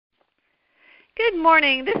Good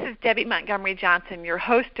morning. This is Debbie Montgomery Johnson, your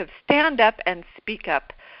host of Stand Up and Speak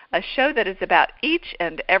Up, a show that is about each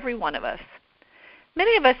and every one of us.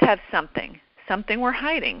 Many of us have something we're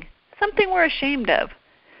hiding, something we're ashamed of,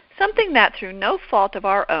 something that through no fault of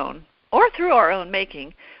our own or through our own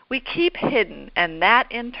making, we keep hidden, and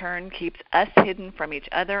that in turn keeps us hidden from each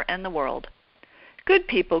other and the world. Good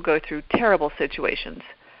people go through terrible situations.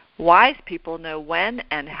 Wise people know when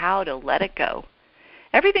and how to let it go.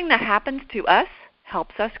 Everything that happens to us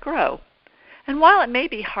helps us grow. And while it may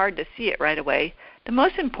be hard to see it right away, the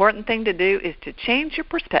most important thing to do is to change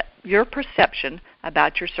your perception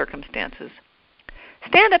about your circumstances.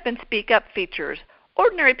 Stand Up and Speak Up features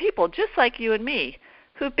ordinary people just like you and me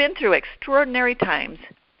who've been through extraordinary times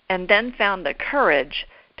and then found the courage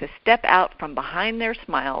to step out from behind their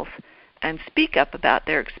smiles and speak up about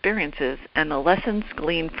their experiences and the lessons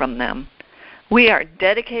gleaned from them. We are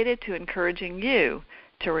dedicated to encouraging you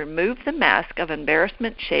to remove the mask of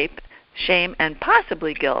embarrassment, shame, and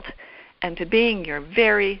possibly guilt, and to being your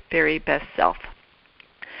very, very best self.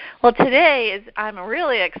 Well, I'm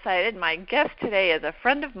really excited. My guest today is a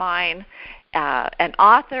friend of mine, an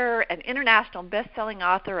author, an international best-selling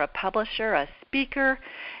author, a publisher, a speaker.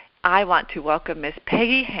 I want to welcome Miss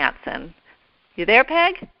Peggy Hansen. You there,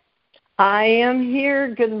 Peg? I am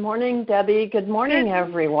here. Good morning, Debbie. Good morning,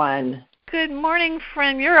 everyone. Good morning,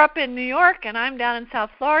 friend. You're up in New York, and I'm down in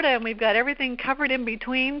South Florida, and we've got everything covered in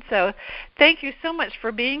between. So thank you so much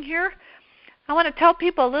for being here. I want to tell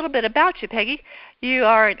people a little bit about you, Peggy. You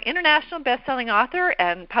are an international best-selling author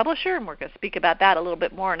and publisher, and we're going to speak about that a little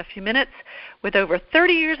bit more in a few minutes, with over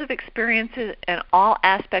 30 years of experience in all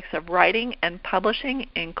aspects of writing and publishing,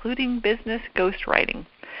 including business ghostwriting.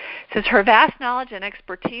 Since her vast knowledge and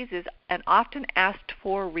expertise is an often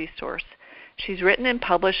asked-for resource, she's written and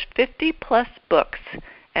published 50-plus books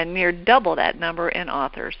and near double that number in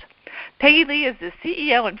authors. Peggy Lee is the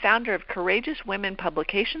CEO and founder of Courageous Women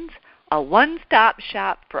Publications, a one-stop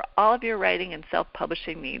shop for all of your writing and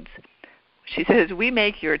self-publishing needs. She says, we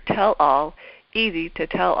make your tell-all easy to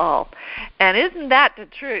tell all. And isn't that the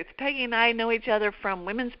truth? Peggy and I know each other from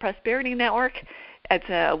Women's Prosperity Network. It's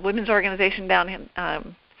a women's organization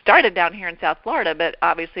started down here in South Florida, but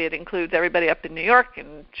obviously it includes everybody up in New York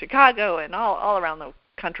and Chicago and all around the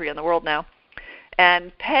country and the world now.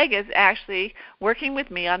 And Peg is actually working with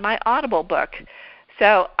me on my Audible book.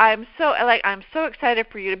 So I'm so excited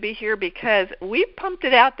for you to be here because we pumped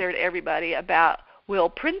it out there to everybody about, will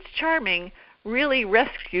Prince Charming really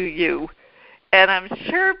rescue you? And I'm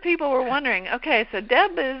sure people were wondering, okay, so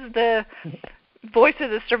Deb is the voice of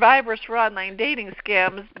the survivors for online dating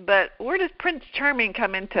scams, but where does Prince Charming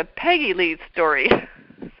come into Peggy Lee's story?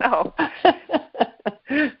 So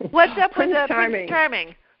what's up with Prince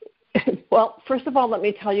Charming? Well, first of all, let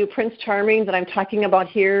me tell you, Prince Charming that I'm talking about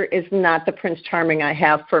here is not the Prince Charming I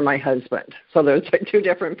have for my husband. So there's two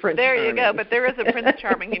different Prince Charmings. There you go, but there is a Prince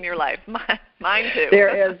Charming in your life. Mine too.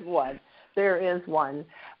 There is one.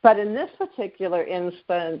 But in this particular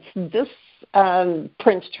instance, this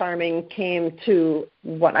Prince Charming came to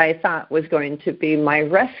what I thought was going to be my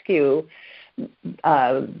rescue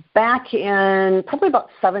back in probably about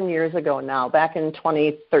 7 years ago now, back in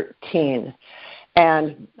 2013.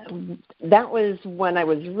 And that was when I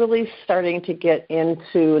was really starting to get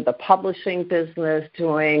into the publishing business,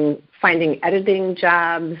 finding editing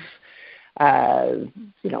jobs,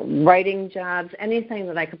 writing jobs, anything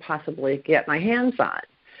that I could possibly get my hands on.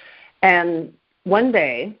 And one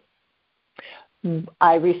day,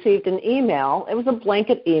 I received an email. It was a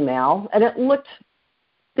blanket email, and it looked,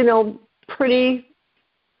 pretty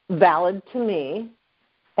valid to me.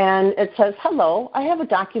 And it says, hello, I have a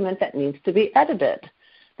document that needs to be edited.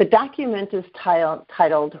 The document is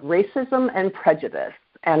titled Racism and Prejudice,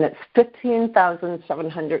 and it's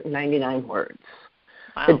 15,799 words.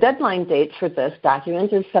 Wow. The deadline date for this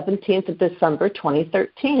document is 17th of December,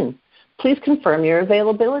 2013. Please confirm your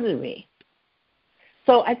availability to me.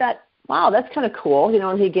 So I thought, wow, that's kind of cool.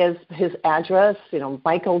 And he gives his address,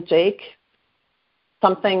 Michael Jake,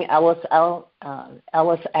 something Ellis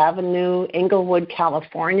Avenue, Inglewood,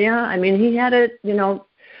 California. I mean, he had it,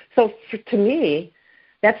 So to me,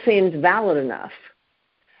 that seemed valid enough.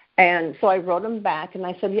 And so I wrote him back and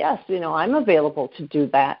I said, yes, I'm available to do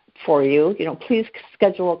that for you. Please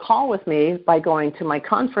schedule a call with me by going to my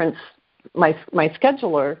conference, my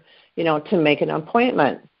scheduler, to make an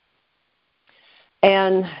appointment.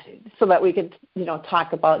 And so that we could,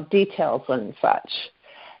 talk about details and such.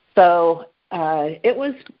 So it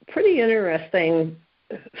was pretty interesting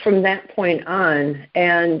from that point on.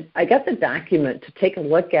 And I got the document to take a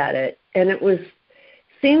look at it, and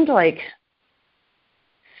seemed like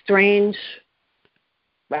strange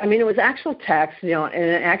I mean, it was actual text, and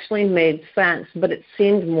it actually made sense, but it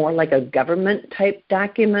seemed more like a government-type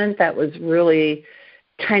document that was really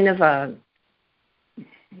kind of a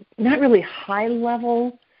not really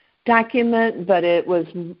high-level document, but there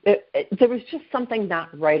was just something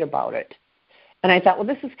not right about it. And I thought, well,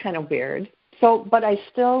 this is kind of weird. But I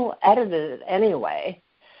still edited it anyway.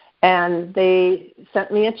 And they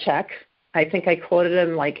sent me a check. I think I quoted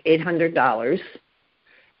them like $800.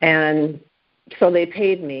 And so they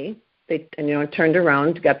paid me. They turned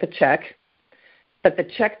around, got the check. But the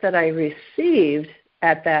check that I received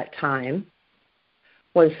at that time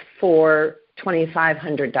was for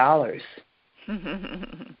 $2,500.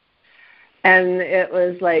 And it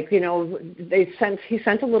was like, he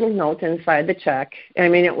sent a little note inside the check. I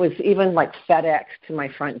mean, it was even like FedEx to my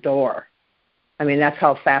front door. I mean, that's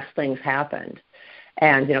how fast things happened.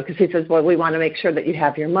 And, because he says, well, we want to make sure that you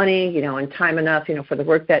have your money, in time enough, for the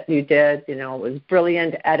work that you did. It was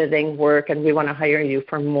brilliant editing work, and we want to hire you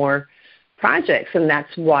for more projects. And that's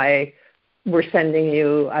why we're sending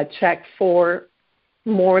you a check for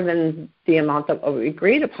more than the amount that we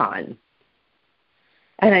agreed upon.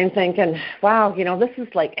 And I'm thinking, wow, this is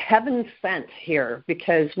like heaven sent here,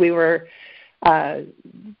 because we were,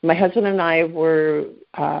 my husband and I were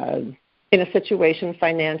in a situation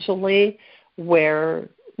financially where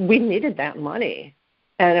we needed that money.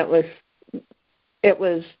 And it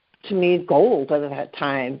was to me gold at that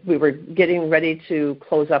time. We were getting ready to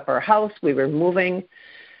close up our house. We were moving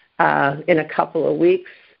in a couple of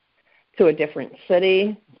weeks to a different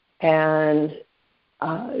city, and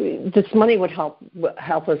this money would help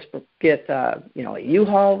us get a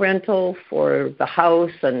U-Haul rental for the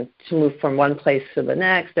house and to move from one place to the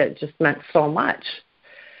next. It just meant so much.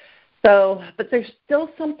 So, but there's still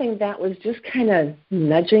something that was just kind of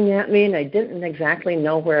nudging at me, and I didn't exactly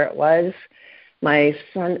know where it was. My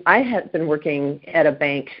son, I had been working at a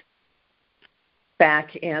bank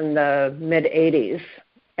back in the mid-'80s,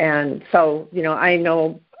 and so, I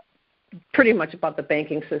know pretty much about the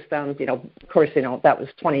banking system. Of course, that was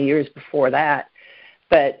 20 years before that.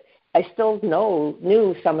 But I still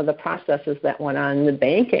knew some of the processes that went on in the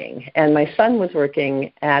banking. And my son was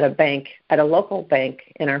working at a local bank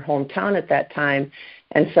in our hometown at that time.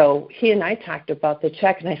 And so he and I talked about the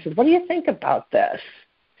check, and I said, what do you think about this?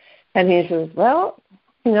 And he says, well,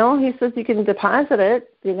 he says you can deposit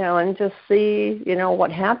it, and just see,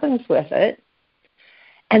 what happens with it.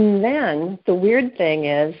 And then the weird thing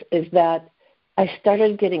is that I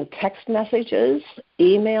started getting text messages,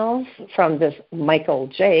 emails from this Michael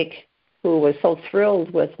Jake, who was so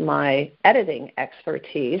thrilled with my editing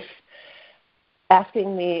expertise,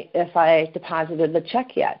 asking me if I deposited the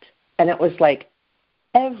check yet. And it was like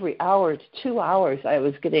every hour to 2 hours I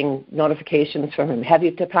was getting notifications from him. Have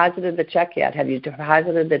you deposited the check yet? Have you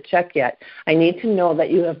deposited the check yet? I need to know that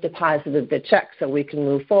you have deposited the check so we can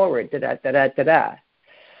move forward, da-da-da-da-da-da.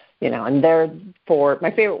 And therefore,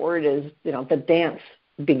 my favorite word is, the dance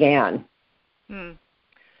began. And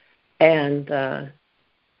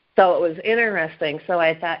so it was interesting. So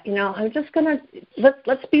I thought, I'm just going to,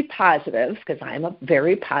 let's be positive, because I'm a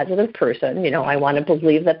very positive person. I want to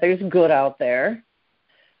believe that there's good out there.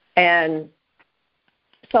 And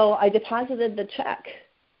so I deposited the check.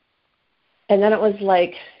 And then it was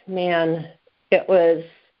like, man, it was,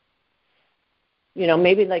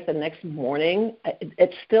 maybe like the next morning,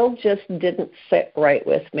 it still just didn't sit right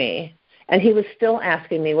with me. And he was still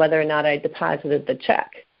asking me whether or not I deposited the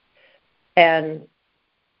check. And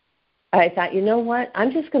I thought, you know what,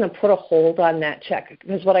 I'm just going to put a hold on that check.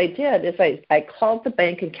 Because what I did is I called the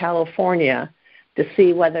bank in California to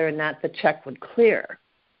see whether or not the check would clear.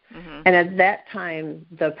 Mm-hmm. And at that time,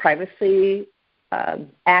 the Privacy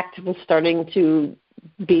Act was starting to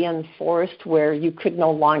be enforced, where you could no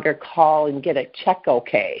longer call and get a check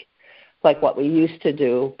okay, like what we used to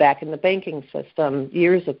do back in the banking system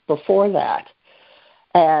years before that.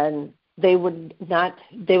 And they would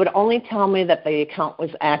only tell me that the account was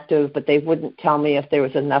active, but they wouldn't tell me if there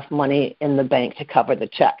was enough money in the bank to cover the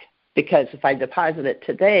check. Because if I deposit it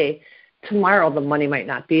today, tomorrow the money might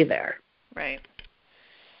not be there. Right.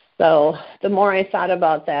 So the more I thought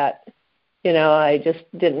about that, I just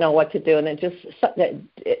didn't know what to do. And it was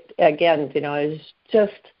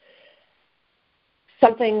just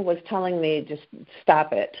something was telling me, just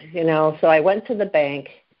stop it, So I went to the bank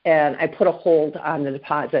and I put a hold on the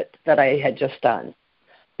deposit that I had just done,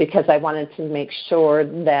 because I wanted to make sure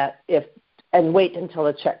that and wait until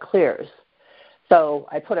the check clears. So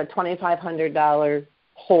I put a $2,500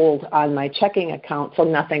 hold on my checking account so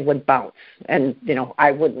nothing would bounce. And,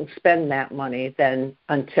 I wouldn't spend that money then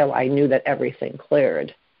until I knew that everything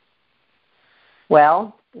cleared.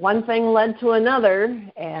 Well, one thing led to another,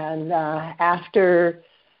 and after,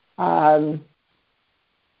 I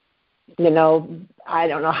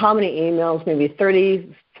don't know how many emails, maybe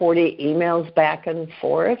 30, 40 emails back and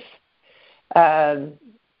forth,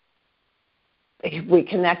 we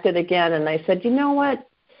connected again, and I said, you know what?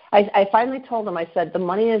 I finally told him, I said, the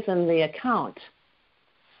money is in the account.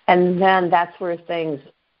 And then that's where things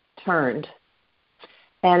turned.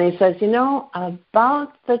 And he says,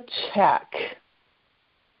 about the check,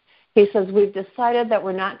 he says, we've decided that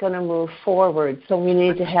we're not going to move forward, so we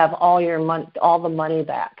need to have all the money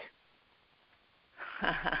back.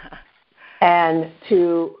 And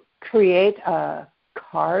to create a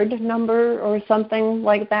card number or something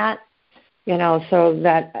like that, so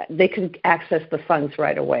that they could access the funds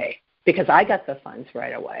right away, because I got the funds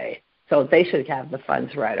right away, so they should have the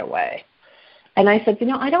funds right away. And I said,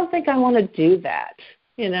 I don't think I want to do that,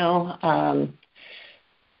 so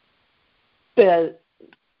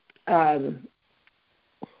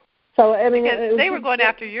I mean, because they were going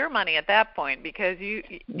after your money at that point, because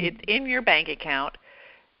it's in your bank account.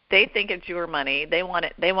 They think it's your money. They want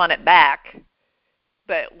it back.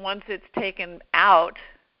 But once it's taken out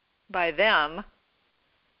by them,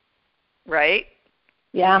 right?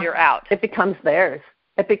 Yeah. You're out. It becomes theirs.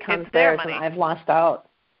 It's theirs, their money. And I've lost out.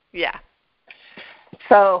 Yeah.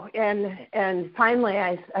 So, and finally,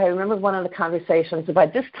 I remember one of the conversations. By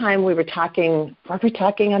this time, were we talking on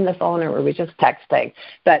the phone, or were we just texting?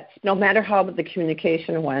 But no matter how the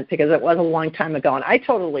communication went, because it was a long time ago, and I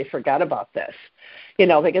totally forgot about this,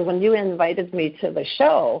 because when you invited me to the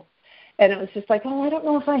show, and it was just like, I don't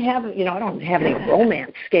know if I have, I don't have any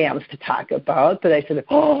romance scams to talk about. But I said,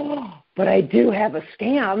 but I do have a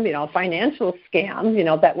scam, a financial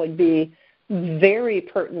scam, that would be very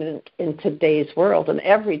pertinent in today's world and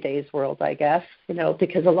everyday's world, I guess,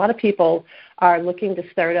 because a lot of people are looking to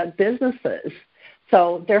start up businesses.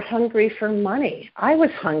 So they're hungry for money. I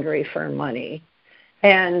was hungry for money.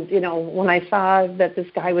 And, when I saw that this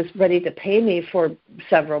guy was ready to pay me for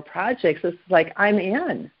several projects, it's like, I'm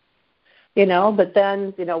in. But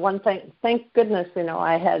then, one thing, thank goodness,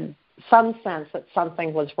 I had some sense that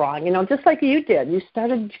something was wrong, just like you did. You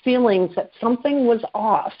started feeling that something was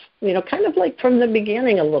off, kind of like from the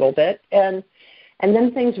beginning a little bit. And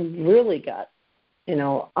then things really got,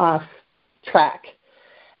 off track.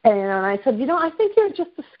 And I said, I think you're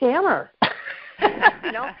just a scammer.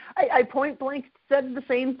 I point blank said the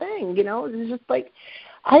same thing, it's just like,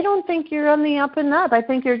 I don't think you're on the up and up. I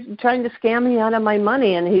think you're trying to scam me out of my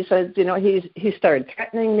money. And he said, he started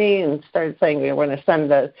threatening me and started saying, we're going to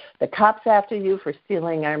send the cops after you for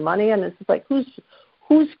stealing our money. And it's like, who's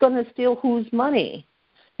going to steal whose money?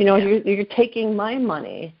 You're taking my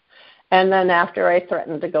money. And then after I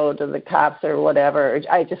threatened to go to the cops or whatever,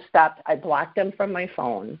 I just stopped. I blocked him from my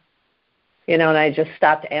phone, and I just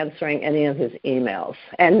stopped answering any of his emails.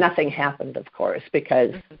 And nothing happened, of course,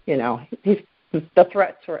 because, the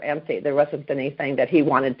threats were empty. There wasn't anything that he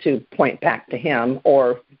wanted to point back to him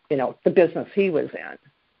or, the business he was in.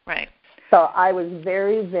 Right. So I was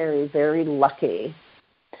very, very, very lucky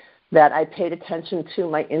that I paid attention to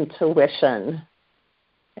my intuition.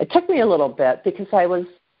 It took me a little bit because I was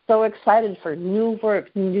so excited for new work,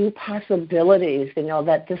 new possibilities,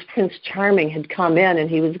 that this Prince Charming had come in and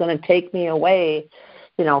he was going to take me away,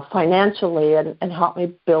 financially and help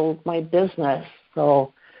me build my business.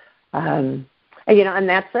 So, and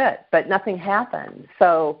that's it. But nothing happened.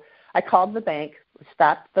 So I called the bank,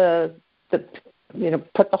 stopped put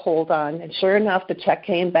the hold on, and sure enough, the check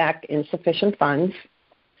came back insufficient funds.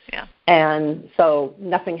 Yeah. And so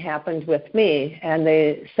nothing happened with me. And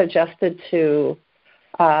they suggested to,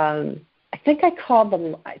 I think I called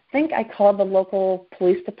the local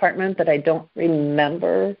police department, but I don't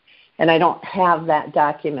remember. And I don't have that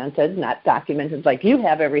documented, not documented like you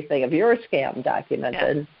have everything of your scam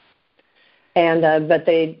documented. Yeah. And but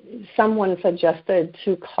someone suggested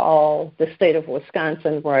to call the state of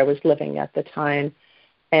Wisconsin, where I was living at the time,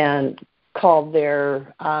 and call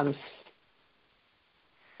their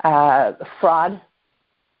fraud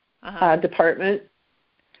department,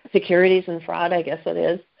 securities and fraud, I guess it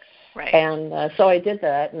is. Right. And so I did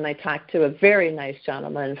that, and I talked to a very nice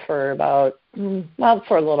gentleman for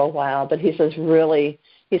for a little while. But he says,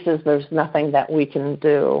 there's nothing that we can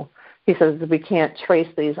do. He says we can't trace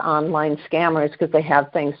these online scammers because they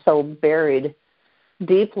have things so buried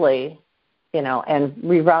deeply, and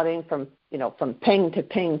rerouting from ping to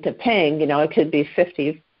ping to ping. It could be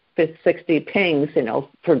 50, 60 pings,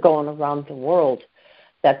 for going around the world,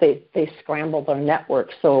 that they scramble their network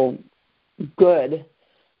so good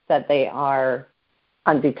that they are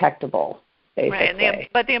undetectable. basically. Right,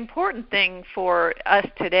 but the important thing for us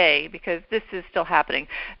today, because this is still happening,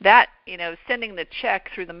 that sending the check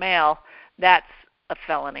through the mail, that's a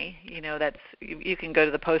felony. That's you can go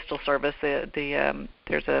to the Postal Service.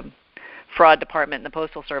 There's a fraud department in the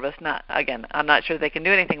Postal Service. I'm not sure they can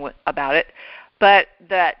do anything about it. But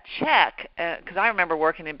that check, because I remember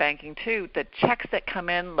working in banking too, the checks that come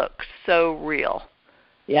in look so real.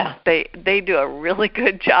 Yeah, they do a really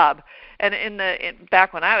good job. And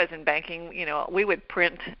back when I was in banking, we would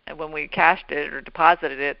print when we cashed it or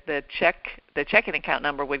deposited it, the checking account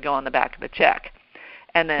number would go on the back of the check,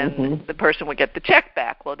 and then the person would get the check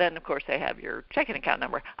back. Well, then of course they have your checking account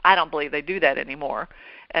number. I don't believe they do that anymore,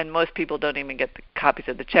 and most people don't even get the copies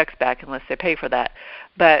of the checks back unless they pay for that.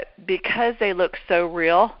 But because they look so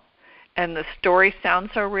real, and the story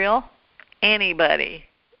sounds so real, any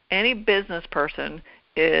business person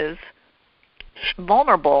is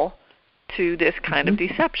vulnerable to this kind of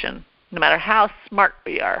deception, no matter how smart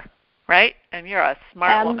we are, right? And you're a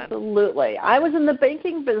smart woman. Absolutely. I was in the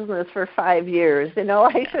banking business for 5 years.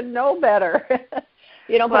 I should know better.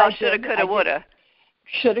 Well, shoulda, coulda, woulda.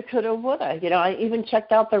 Shoulda, coulda, woulda. I even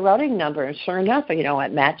checked out the routing number, and sure enough,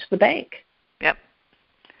 it matched the bank. Yep.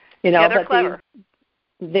 They're clever.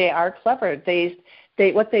 They are clever.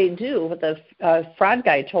 What they do, what the fraud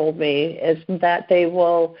guy told me, is that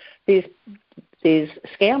these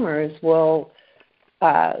scammers will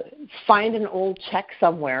find an old check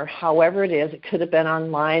somewhere, however it is. It could have been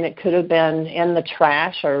online. It could have been in the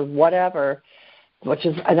trash or whatever, which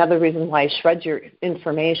is another reason why shred your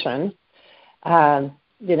information. And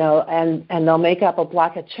they'll make up a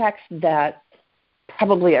block of checks that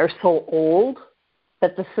probably are so old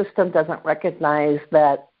that the system doesn't recognize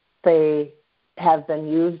that they have been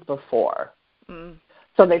used before.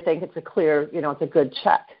 So they think it's a clear, it's a good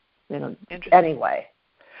check. Anyway.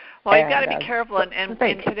 Well, you've got to be careful, and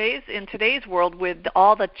in today's world, with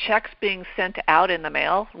all the checks being sent out in the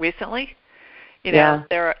mail recently,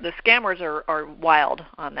 the scammers are wild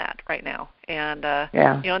on that right now, and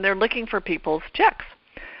and they're looking for people's checks.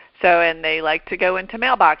 So, and they like to go into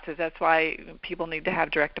mailboxes. That's why people need to have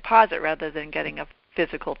direct deposit rather than getting a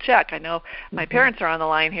physical check. I know my parents are on the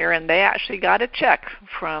line here, and they actually got a check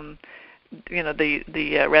from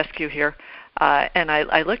the rescue here. And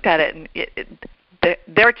I looked at it, and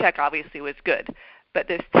their check obviously was good. But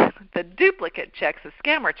the duplicate checks, the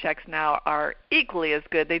scammer checks now are equally as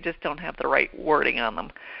good. They just don't have the right wording on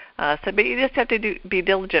them. But you just have to be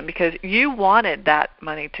diligent because you wanted that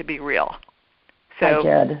money to be real. So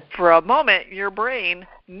I did. For a moment, your brain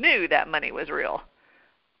knew that money was real,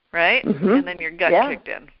 right? And then your gut kicked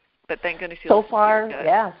in. But thank goodness you so far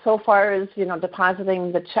as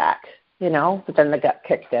depositing the check. But then the gut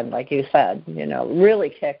kicked in, like you said, really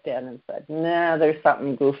kicked in and said, nah, there's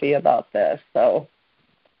something goofy about this. So,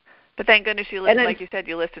 but thank goodness you listened, like you said,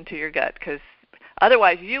 you listened to your gut, because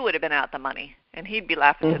otherwise you would have been out the money, and he'd be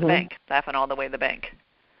laughing to the bank, laughing all the way to the bank.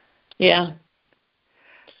 Yeah.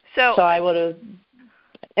 So I would have,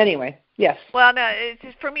 anyway, yes. Well, no,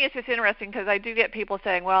 for me it's just interesting because I do get people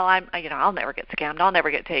saying, well, I'll never get scammed, I'll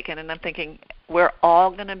never get taken, and I'm thinking, we're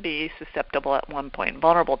all going to be susceptible at one point,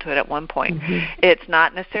 vulnerable to it at one point. It's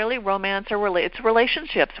not necessarily romance or it's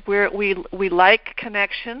relationships. We like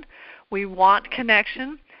connection. We want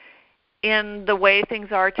connection. In the way things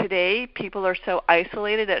are today, people are so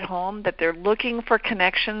isolated at home that they're looking for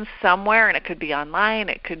connections somewhere, and it could be online,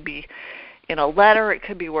 it could be in a letter, it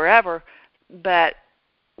could be wherever, but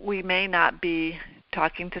we may not be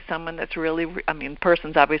talking to someone that's really,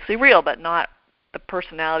 person's obviously real, but not the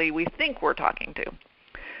personality we think we're talking to,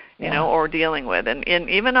 or dealing with. And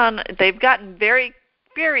even they've gotten very,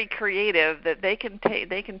 very creative that they can take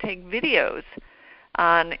videos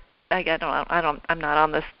on. I'm not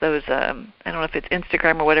on those. I don't know if it's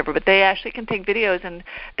Instagram or whatever, but they actually can take videos and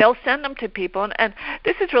they'll send them to people. And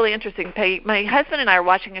this is really interesting. My husband and I were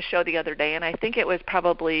watching a show the other day, and I think it was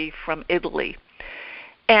probably from Italy.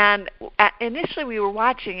 And initially we were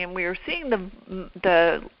watching and we were seeing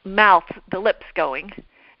the mouth, the lips going,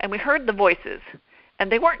 and we heard the voices.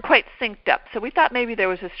 And they weren't quite synced up. So we thought maybe there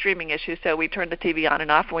was a streaming issue, so we turned the TV on and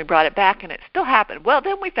off and we brought it back, and it still happened. Well,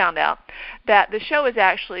 then we found out that the show is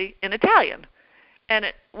actually in Italian, and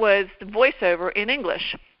it was the voiceover in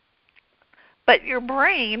English. But your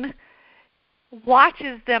brain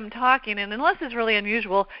watches them talking, and unless it's really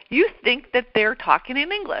unusual, you think that they're talking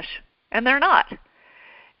in English, and they're not.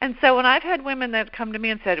 And so when I've had women that come to me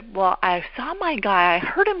and said, well, I saw my guy, I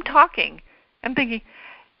heard him talking, I'm thinking,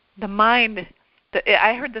 the mind,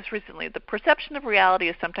 I heard this recently, the perception of reality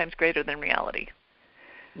is sometimes greater than reality.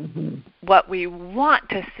 What we want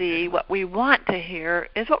to see, what we want to hear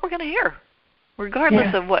is what we're going to hear,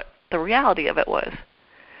 regardless of what the reality of it was.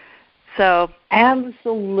 So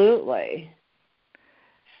absolutely.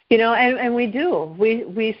 You know, and we do.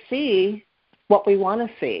 We see what we want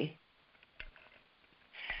to see.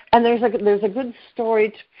 And there's a good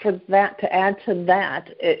story for that, to add to that.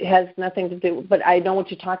 It has nothing to do, but I know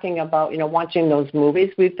what you're talking about, you know, watching those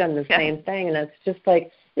movies. We've done the same thing, and it's just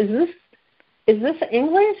like, is this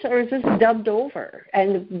English or is this dubbed over?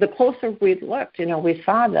 And the closer we looked, you know, we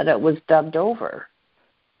saw that it was dubbed over.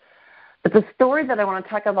 But the story that I want to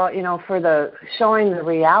talk about, you know, for the showing the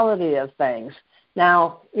reality of things.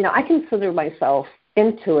 Now, you know, I consider myself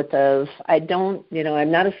intuitive. I don't, you know,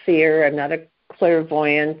 I'm not a seer. I'm not a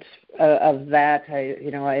clairvoyant of that.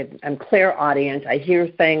 I'm clairaudient. I hear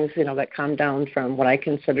things, you know, that come down from what I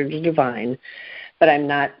consider the divine, but I'm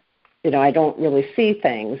not, you know, I don't really see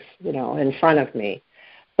things, you know, in front of me.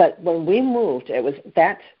 But when we moved, it was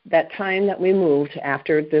that time that we moved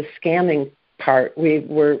after the scamming part, we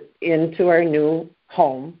were into our new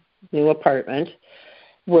home, new apartment,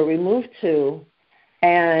 where we moved to,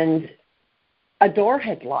 and a door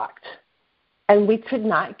had locked, and we could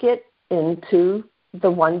not get into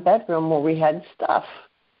the one bedroom where we had stuff.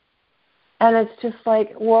 And it's just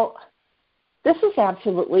like, well, this is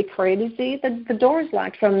absolutely crazy. The door's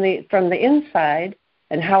locked from the inside,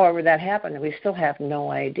 and however that happened, we still have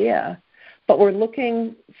no idea. But we're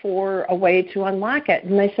looking for a way to unlock it.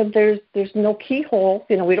 And I said, there's no keyhole.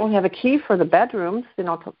 You know, we don't have a key for the bedrooms, you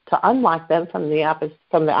know, to unlock them from the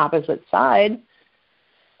opposite side.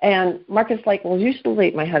 And Mark is like, well,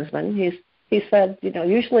 usually, my husband, he said, you know,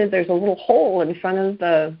 usually there's a little hole in front of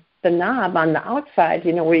the knob on the outside,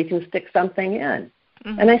 you know, where you can stick something in.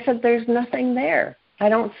 Mm-hmm. And I said, there's nothing there. I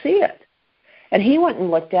don't see it. And he went and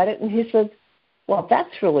looked at it, and he said, well,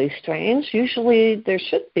 that's really strange. Usually there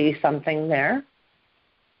should be something there.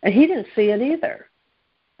 And he didn't see it either.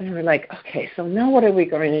 And we're like, okay, so now what are we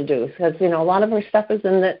going to do? Because, you know, a lot of our stuff is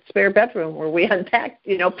in that spare bedroom where we unpacked,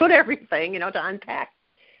 you know, put everything, you know, to unpack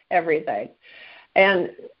everything. And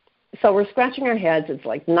so we're scratching our heads. It's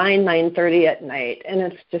like 9:30 at night. And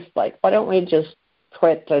it's just like, why don't we just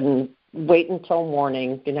quit and wait until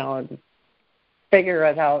morning, you know, and figure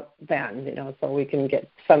it out then, you know, so we can get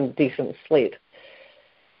some decent sleep.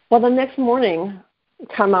 Well, the next morning,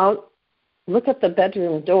 come out, look at the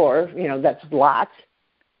bedroom door, you know, that's locked.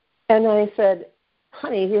 And I said,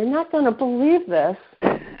 honey, you're not going to believe this,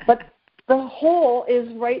 but the hole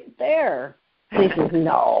is right there. And he says,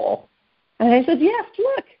 no. And I said, yes,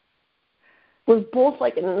 look. We're both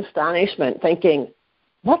like in astonishment thinking,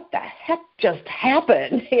 what the heck just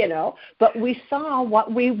happened, you know? But we saw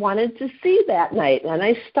what we wanted to see that night. And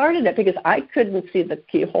I started it because I couldn't see the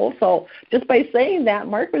keyhole. So just by saying that,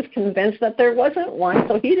 Mark was convinced that there wasn't one,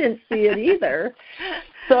 so he didn't see it either.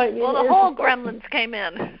 So I mean, well, the whole gremlins came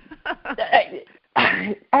in.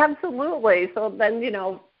 Absolutely. So then, you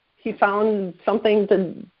know, he found something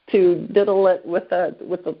to diddle it with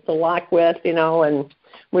the lock with, you know, and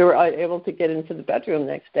we were able to get into the bedroom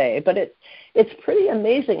next day. But it's pretty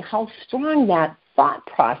amazing how strong that thought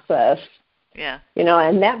process, yeah, you know,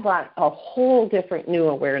 and that brought a whole different new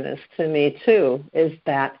awareness to me too, is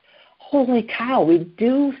that, holy cow, we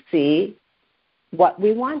do see what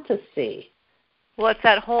we want to see. Well, it's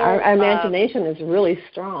that whole... Our imagination is really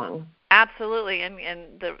strong. Absolutely, and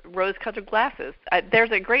the rose-colored glasses.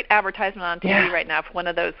 There's a great advertisement on TV right now for one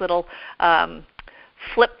of those little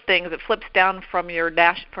flip things that flips down from your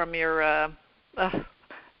dash, from your, I'm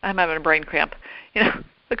having a brain cramp, you know,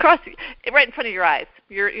 right in front of your eyes,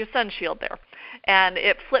 your sun shield there. And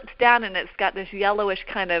it flips down, and it's got this yellowish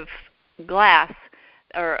kind of glass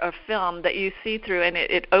or a film that you see through, and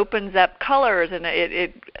it opens up colors, and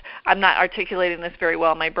it I'm not articulating this very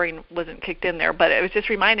well. My brain wasn't kicked in there, but it was just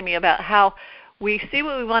reminding me about how we see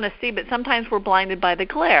what we want to see, but sometimes we're blinded by the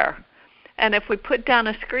glare. And if we put down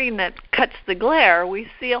a screen that cuts the glare, we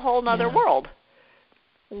see a whole other world,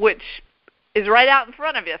 which is right out in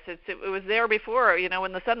front of us. It was there before, you know,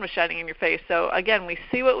 when the sun was shining in your face. So again, we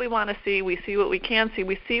see what we want to see. We see what we can see.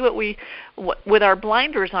 We see with our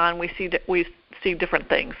blinders on. We see different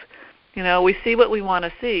things. You know, we see what we want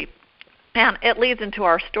to see. And it leads into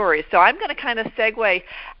our stories. So I'm going to kind of segue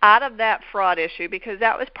out of that fraud issue because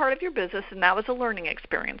that was part of your business and that was a learning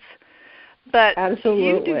experience. But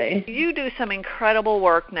absolutely, you do some incredible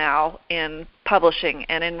work now in publishing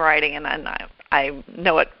and in writing, and I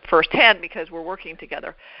know it firsthand because we're working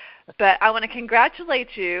together. But I want to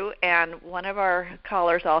congratulate you, and one of our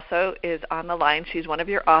callers also is on the line. She's one of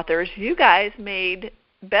your authors. You guys made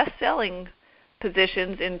best-selling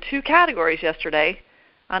positions in 2 categories yesterday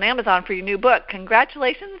on Amazon for your new book.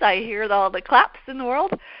 Congratulations. I hear all the claps in the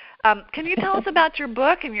world. Can you tell us about your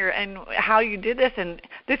book and how you did this and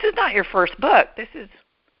this is not your first book. This is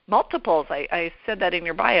multiples. I said that in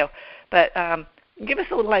your bio. But give us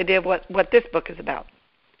a little idea of what this book is about.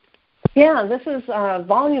 Yeah, this is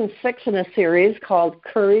volume 6 in a series called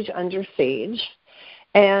Courage Under Siege.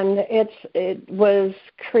 And it was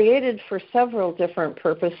created for several different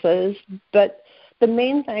purposes, but the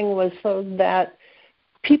main thing was so that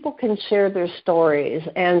people can share their stories.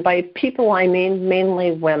 And by people, I mean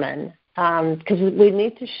mainly women, because we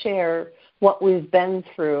need to share what we've been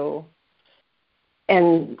through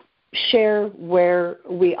and share where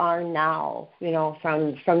we are now,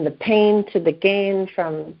 from the pain to the gain,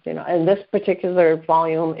 and this particular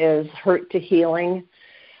volume is Hurt to Healing.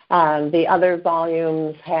 The other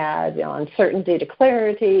volumes had Uncertainty to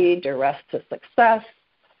Clarity, Duress to Success,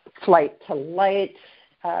 Flight to Light,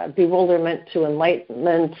 Bewilderment to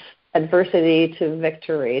Enlightenment, Adversity to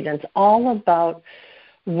Victory. And it's all about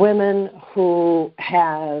women who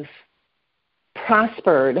have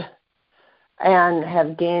prospered and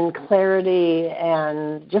have gained clarity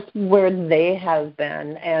and just where they have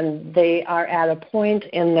been. And they are at a point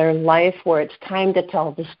in their life where it's time to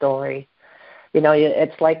tell the story.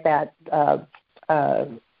 It's like that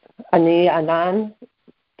Ani Anand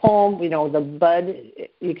poem, the bud,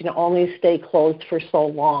 you can only stay closed for so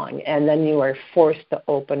long, and then you are forced to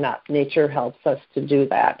open up. Nature helps us to do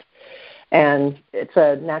that. And it's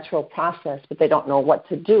a natural process, but they don't know what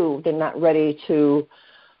to do. They're not ready to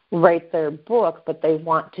write their book, but they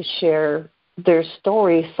want to share their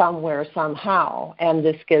story somewhere, somehow, and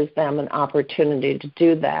this gives them an opportunity to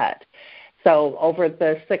do that. So over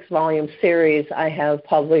the 6-volume series, I have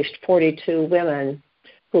published 42 women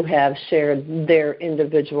who have shared their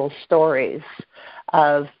individual stories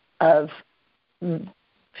of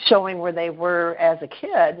showing where they were as a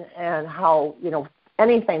kid and how,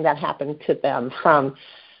 anything that happened to them, from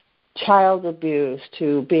child abuse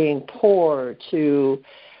to being poor to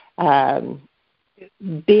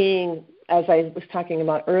being, as I was talking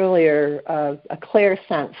about earlier, a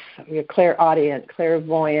clairsense, clairaudient,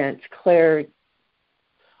 clairvoyant,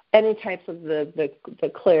 any types of the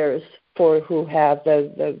clairs for who have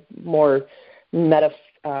the more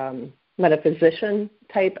metaphysician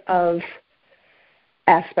type of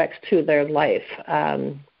aspects to their life,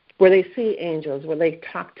 where they see angels, where they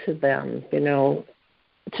talk to them,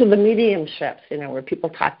 to the mediumships, where people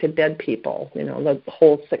talk to dead people, the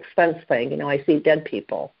whole Sixth Sense thing, I see dead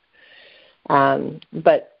people.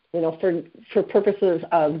 But, for purposes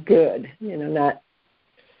of good, not,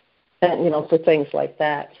 for things like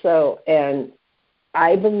that. So, and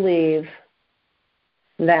I believe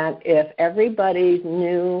that if everybody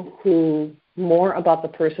knew more about the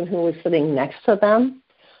person who was sitting next to them,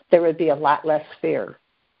 there would be a lot less fear.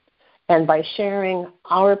 And by sharing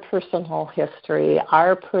our personal history,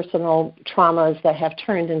 our personal traumas that have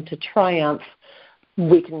turned into triumph,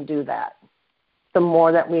 we can do that. The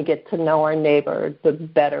more that we get to know our neighbor, the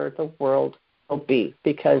better the world will be,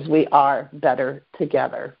 because we are better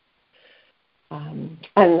together. And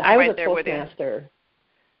I was a Toastmaster.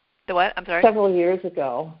 The what? I'm sorry? Several years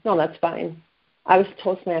ago. No, that's fine. I was a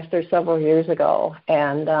Toastmaster several years ago,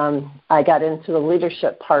 and I got into the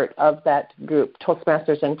leadership part of that group.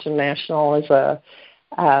 Toastmasters International it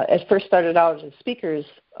first started out as a speakers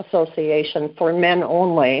association for men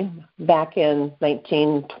only back in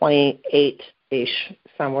 1928-ish,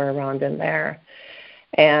 somewhere around in there.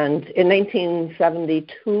 And in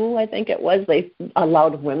 1972, I think it was, they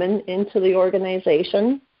allowed women into the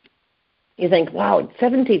organization. You think, wow,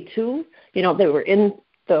 72? They were in,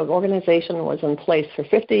 the organization was in place for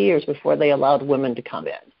 50 years before they allowed women to come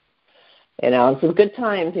in. It's a good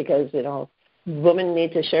time because, women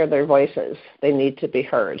need to share their voices. They need to be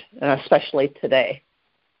heard, especially today.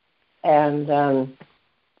 And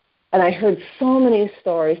I heard so many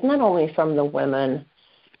stories, not only from the women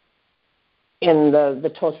in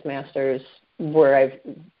the Toastmasters where I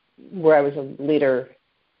was a leader,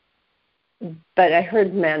 but I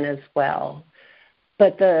heard men as well.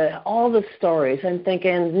 But all the stories, I'm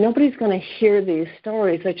thinking, nobody's going to hear these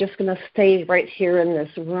stories. They're just going to stay right here in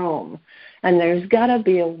this room. And there's got to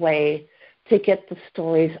be a way to get the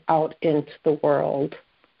stories out into the world.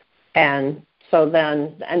 And so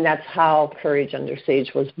and that's how Courage Under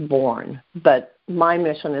Siege was born. But my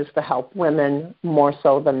mission is to help women more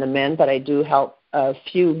so than the men, but I do help a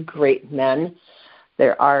few great men.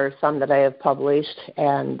 There are some that I have published,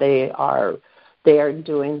 and they are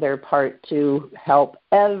doing their part to help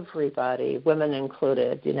everybody, women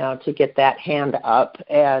included, to get that hand up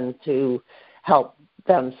and to help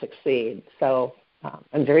them succeed. So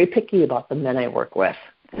I'm very picky about the men I work with.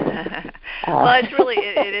 Well, it's really,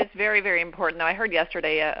 it is very, very important. Now, I heard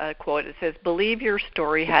yesterday a quote. It says, believe your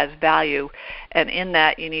story has value, and in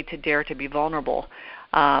that you need to dare to be vulnerable.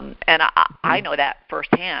 And I know that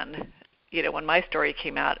firsthand. You know, when my story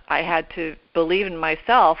came out, I had to believe in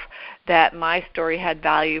myself that my story had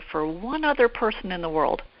value for one other person in the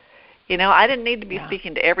world. You know, I didn't need to be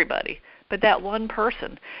speaking to everybody, but that one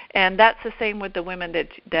person. And that's the same with the women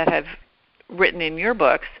that have written in your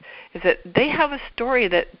books, is that they have a story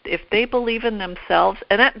that if they believe in themselves,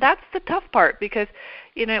 and that's the tough part, because,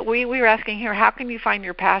 you know, we were asking here, how can you find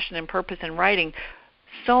your passion and purpose in writing?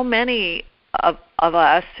 So many of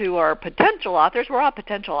us who are potential authors, we're all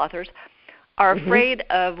potential authors, are afraid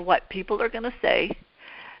of what people are going to say.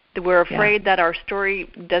 We're afraid that our story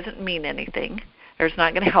doesn't mean anything, or it's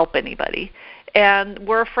not going to help anybody, and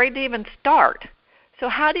we're afraid to even start. So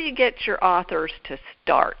how do you get your authors to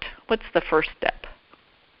start? What's the first step?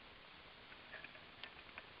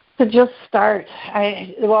 To just start,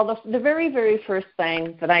 the very, very first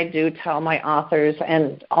thing that I do tell my authors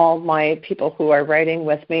and all my people who are writing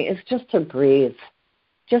with me is just to breathe.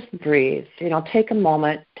 Just breathe. You know, take a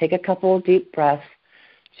moment, take a couple of deep breaths,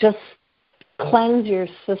 just cleanse your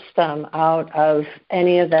system out of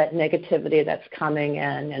any of that negativity that's coming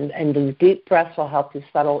in, and the deep breaths will help you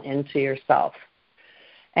settle into yourself.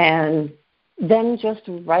 And then just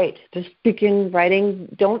write. Just begin writing.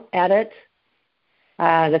 Don't edit.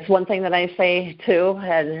 That's one thing that I say, too,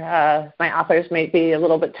 and my authors may be a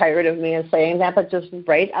little bit tired of me saying that, but just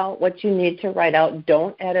write out what you need to write out.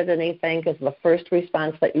 Don't edit anything, because the first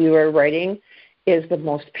response that you are writing is the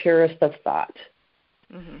most purest of thought.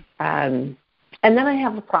 And then I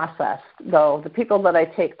have a process, though. The people that I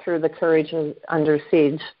take through the Courage Under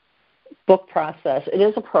Siege book process, it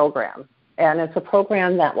is a program. And it's a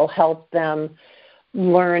program that will help them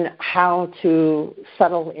learn how to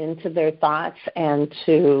settle into their thoughts and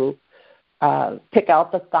to pick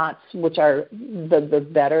out the thoughts which are the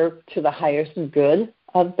better to the highest good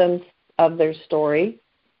of them, of their story.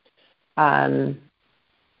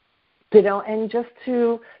 You know, and just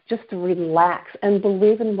to relax and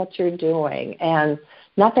believe in what you're doing, and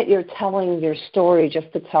not that you're telling your story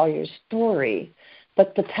just to tell your story,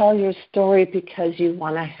 but to tell your story because you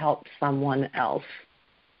want to help someone else,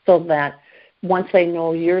 so that once they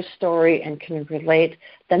know your story and can relate,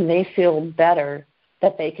 then they feel better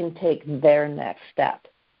that they can take their next step.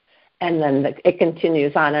 And then it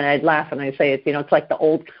continues on, and I'd laugh and I say, you know, it's like the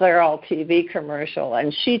old Clairol TV commercial,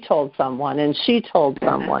 and she told someone, and she told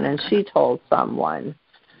someone, and she told someone.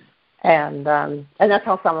 And that's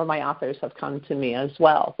how some of my authors have come to me as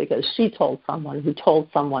well, because she told someone who told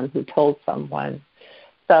someone who told someone.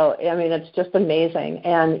 So, I mean, it's just amazing.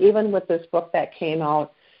 And even with this book that came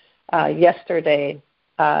out yesterday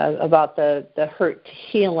about the hurt to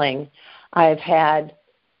healing, I've had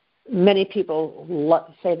many people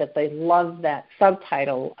say that they love that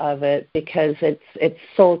subtitle of it, because it's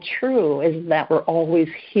so true, is that we're always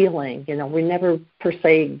healing. You know, we never per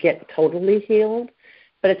se get totally healed,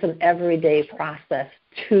 but it's an everyday process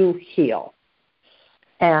to heal.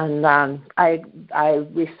 And I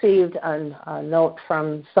received a note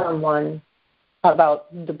from someone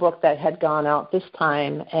about the book that had gone out this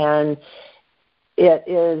time, and it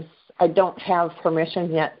is, I don't have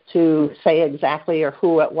permission yet to say exactly or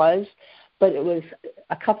who it was, but it was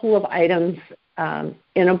a couple of items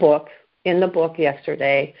in the book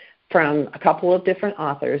yesterday from a couple of different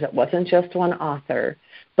authors. It wasn't just one author,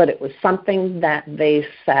 but it was something that they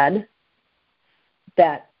said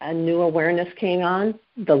that a new awareness came on,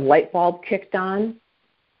 the light bulb kicked on,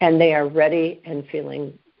 and they are ready and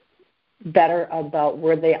feeling better about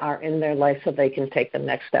where they are in their life so they can take the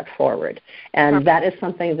next step forward. And that is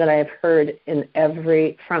something that I have heard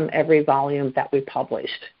from every volume that we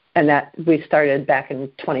published, and that we started back in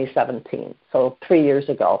 2017. So 3 years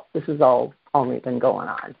ago. This has all only been going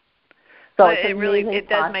on. So well, it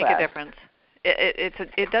does make a difference.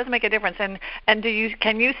 It does make a difference. And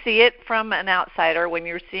can you see it from an outsider when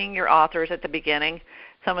you're seeing your authors at the beginning?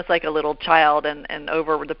 It's almost like a little child, and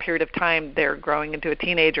over the period of time, they're growing into a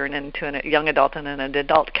teenager and into a young adult and an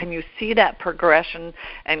adult. Can you see that progression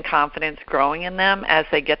and confidence growing in them as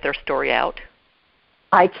they get their story out?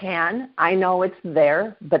 I can. I know it's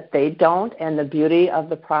there, but they don't. And the beauty of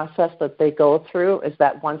the process that they go through is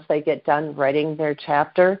that once they get done writing their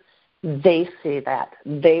chapter, they see that.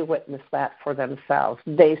 They witness that for themselves.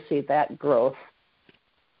 They see that growth.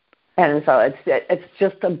 And so it's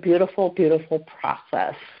just a beautiful, beautiful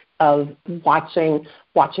process of watching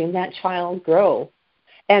that child grow.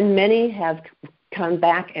 And many have come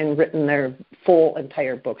back and written their full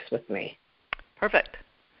entire books with me. Perfect.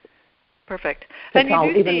 To tell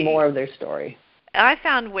even more of their story. I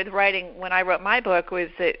found with writing, when I wrote my book, was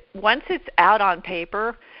that once it's out on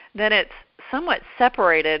paper, then it's somewhat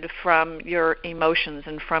separated from your emotions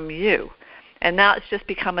and from you. And now it's just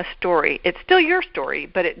become a story. It's still your story,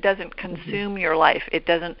 but it doesn't consume your life. It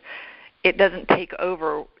doesn't take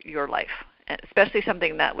over your life, especially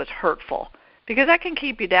something that was hurtful. Because that can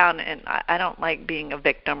keep you down, and I don't like being a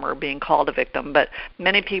victim or being called a victim, but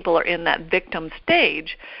many people are in that victim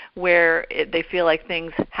stage where they feel like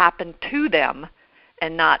things happen to them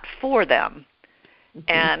and not for them.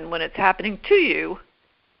 And when it's happening to you,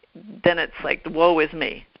 then it's like, woe is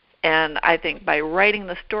me. And I think by writing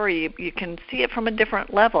the story, you can see it from a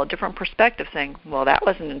different level, a different perspective, saying, well, that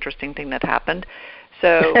was an interesting thing that happened.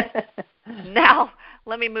 So now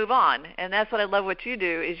let me move on. And that's what I love what you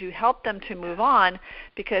do, is you help them to move on,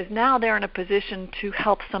 because now they're in a position to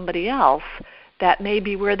help somebody else that may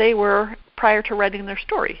be where they were prior to writing their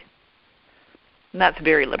story. And that's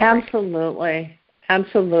very liberating. Absolutely.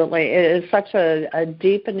 Absolutely. It is such a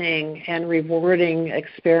deepening and rewarding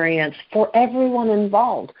experience for everyone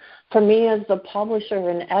involved. For me as the publisher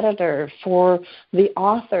and editor, for the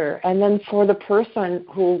author, and then for the person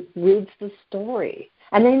who reads the story.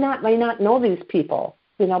 And they may not know these people,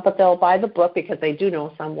 but they'll buy the book because they do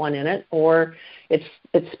know someone in it, or it's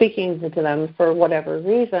speaking to them for whatever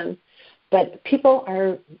reason. But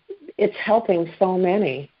it's helping so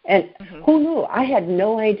many. And who knew? I had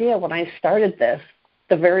no idea when I started this,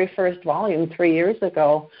 the very first volume 3 years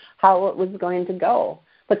ago, how it was going to go.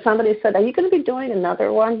 But somebody said, are you going to be doing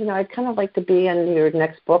another one? I'd kind of like to be in your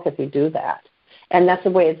next book if you do that. And that's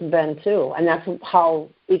the way it's been, too. And that's how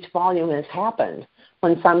each volume has happened.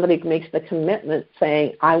 When somebody makes the commitment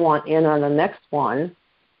saying, I want in on the next one,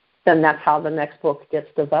 then that's how the next book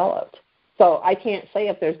gets developed. So I can't say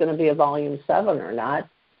if there's going to be a volume 7 or not.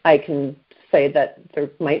 I can say that there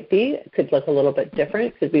might be. It could look a little bit different.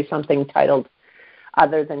 It could be something titled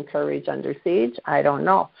other than Courage Under Siege. I don't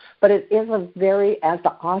know. But it is as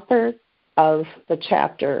the author of the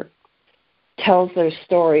chapter tells their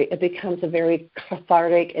story, it becomes a very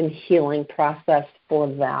cathartic and healing process for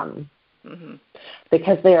them.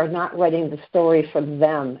 Because they are not writing the story for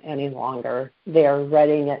them any longer. They are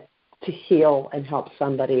writing it to heal and help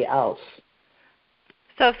somebody else.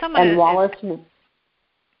 So if someone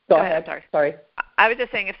Go ahead. Sorry. I was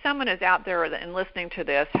just saying, if someone is out there and listening to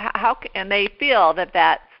this, and they feel that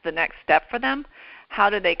that's the next step for them, how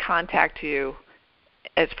do they contact you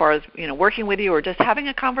as far as working with you or just having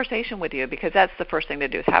a conversation with you? Because that's the first thing to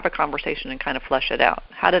do, is have a conversation and kind of flesh it out.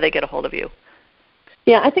 How do they get a hold of you?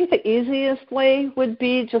 Yeah, I think the easiest way would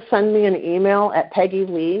be just send me an email at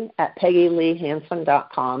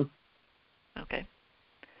peggylee@peggyleehansen.com. Okay.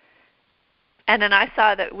 And then I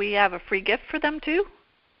saw that we have a free gift for them too.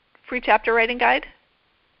 Free chapter writing guide?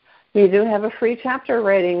 We do have a free chapter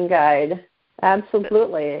writing guide,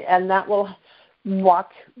 absolutely, and that will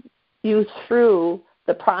walk you through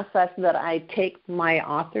the process that I take my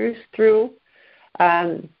authors through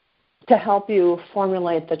to help you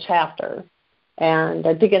formulate the chapter and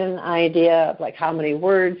to get an idea of like how many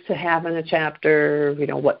words to have in a chapter,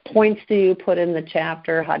 what points do you put in the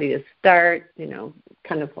chapter, how do you start,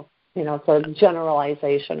 kind of it's a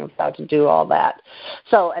generalization of how to do all that.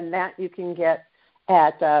 So, and that you can get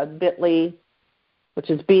at bit.ly, which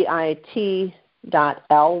is bit.ly/free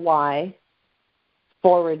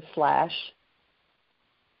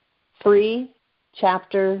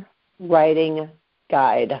chapter writing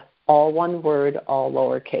guide. All one word, all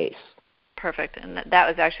lowercase. Perfect. And that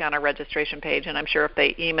was actually on our registration page, and I'm sure if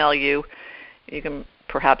they email you, you can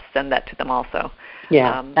perhaps send that to them also.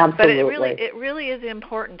 Yeah, absolutely. But it really is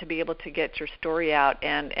important to be able to get your story out,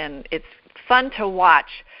 and it's fun to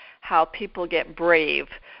watch how people get brave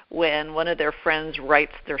when one of their friends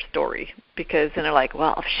writes their story, because then they're like,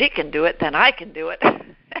 well, if she can do it, then I can do it.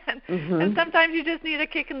 and sometimes you just need a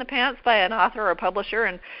kick in the pants by an author or a publisher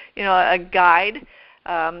and a guide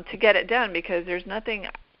to get it done, because there's nothing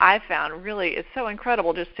I found really is so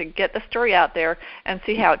incredible just to get the story out there and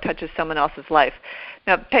see how it touches someone else's life.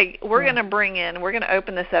 Now, Peg, we're going to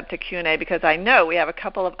open this up to Q&A, because I know we have a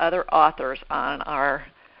couple of other authors on our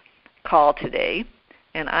call today,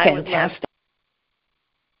 and I'd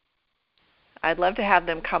love to have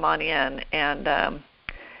them come on in and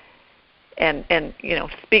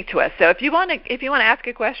speak to us. So if you want to ask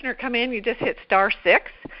a question or come in, you just hit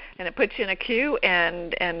 *6, and it puts you in a queue,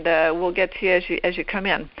 and we'll get to you as you come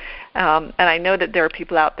in. And I know that there are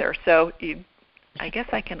people out there, so I guess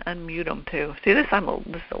I can unmute them too. See this? This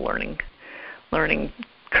is a learning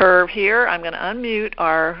curve here. I'm going to unmute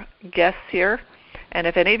our guests here, and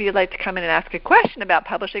if any of you would like to come in and ask a question about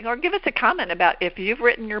publishing or give us a comment about if you've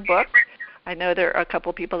written your book, I know there are a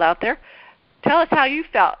couple people out there. tell us how you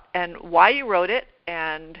felt and why you wrote it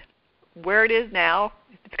and where it is now,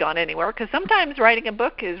 if it's gone anywhere. Because sometimes writing a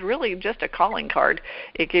book is really just a calling card.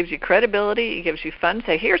 It gives you credibility. It gives you fun.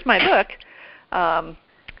 Say, here's my book.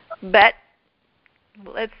 But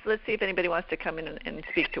let's see if anybody wants to come in and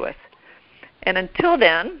speak to us. And until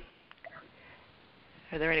then,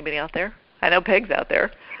 are there anybody out there? I know Peg's out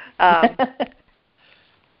there.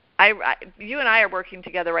 You and I are working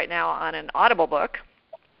together right now on an Audible book,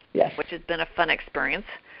 yes, which has been a fun experience,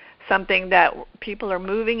 something that people are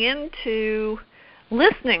moving into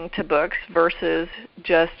listening to books versus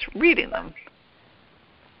just reading them.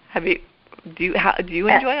 Do you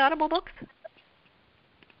enjoy Audible books?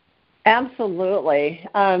 Absolutely.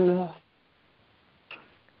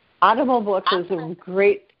 Audible books is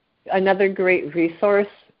another great resource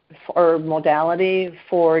or modality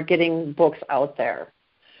for getting books out there.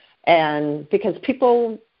 And because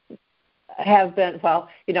people have been,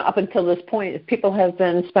 up until this point, people have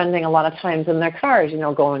been spending a lot of times in their cars,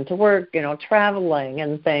 going to work, traveling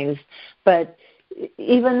and things. But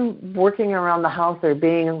even working around the house or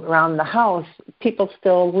being around the house, people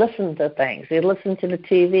still listen to things. They listen to the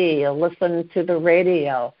TV, they listen to the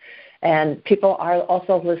radio. And people are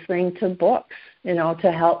also listening to books,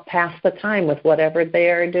 to help pass the time with whatever they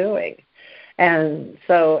are doing. And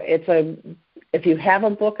so if you have a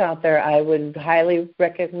book out there, I would highly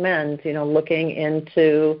recommend, looking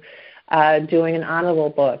into doing an Audible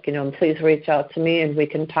book. Please reach out to me and we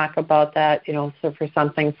can talk about that, so for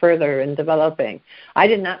something further in developing. I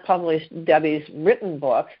did not publish Debbie's written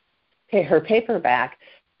book, her paperback,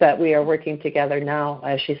 but we are working together now,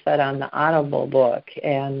 as she said, on the Audible book,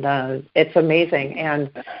 and it's amazing. And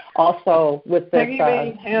also with this...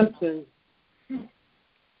 Peggy Hampton.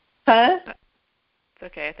 Huh? It's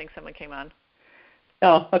okay. I think someone came on.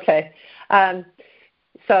 Oh, okay.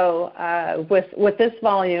 So with this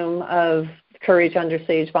volume of Courage Under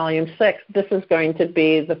Siege, Volume 6, this is going to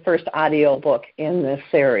be the first audio book in this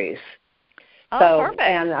series. Oh, perfect.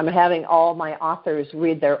 And I'm having all my authors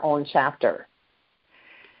read their own chapter.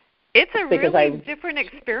 It's a really different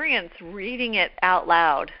experience reading it out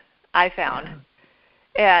loud, I found.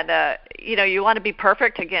 And, you want to be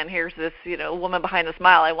perfect. Again, here's this, woman behind the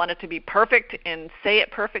smile. I want it to be perfect and say it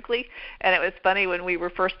perfectly. And it was funny when we were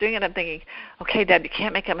first doing it, I'm thinking, okay, Deb, you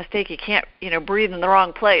can't make a mistake. You can't, breathe in the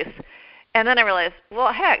wrong place. And then I realized,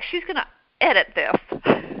 well, heck, she's going to edit this.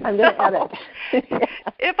 I'm going to edit.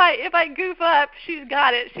 If I goof up, she's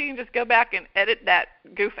got it. She can just go back and edit that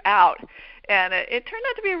goof out. And it turned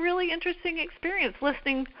out to be a really interesting experience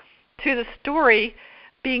listening to the story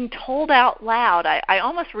being told out loud. I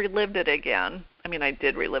almost relived it again. I mean, I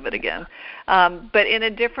did relive it again, but in a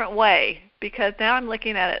different way, because now I'm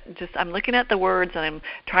looking at it, I'm looking at the words and I'm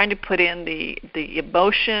trying to put in the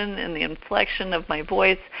emotion and the inflection of my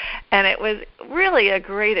voice, and it was really a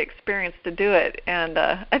great experience to do it, and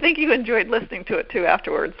I think you enjoyed listening to it too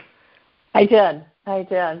afterwards. I did. And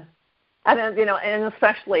then, and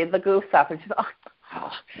especially the goof stuff, and just,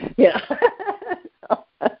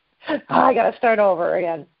 I got to start over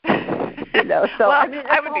again. So well,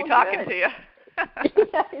 I would be talking to you.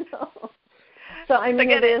 Yeah, I know. So I mean,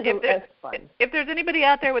 again, it's fun. If there's anybody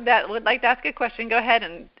out there would like to ask a question, go ahead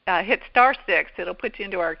and hit *6. It'll put you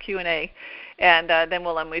into our Q&A, and then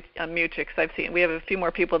we'll unmute you because we have a few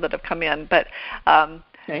more people that have come in. But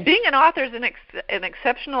being an author is an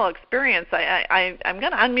exceptional experience. I'm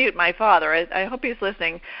going to unmute my father. I hope he's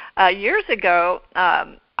listening. Years ago,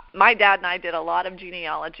 my dad and I did a lot of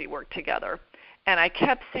genealogy work together. And I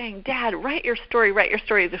kept saying, Dad, write your story.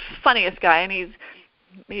 He's the funniest guy, and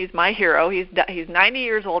he's my hero. He's 90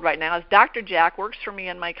 years old right now. He's Dr. Jack, works for me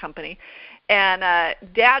in my company. And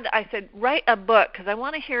Dad, I said, write a book because I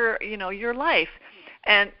want to hear, your life.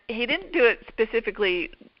 And he didn't do it specifically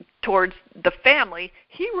towards the family.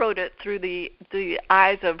 He wrote it through the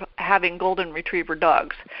eyes of having golden retriever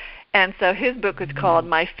dogs. And so his book is called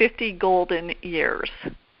My 50 Golden Years.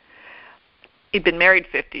 He'd been married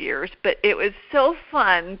 50 years, but it was so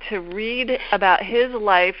fun to read about his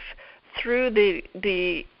life through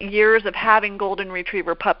the years of having golden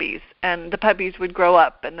retriever puppies. And the puppies would grow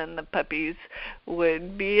up, and then the puppies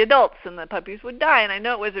would be adults, and the puppies would die. And I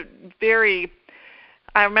know it was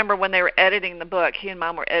I remember when they were editing the book, he and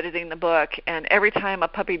Mom were editing the book, and every time a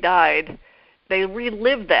puppy died, they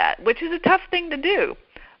relived that, which is a tough thing to do.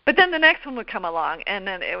 But then the next one would come along, and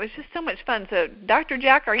then it was just so much fun. So, Dr.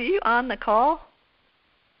 Jack, are you on the call?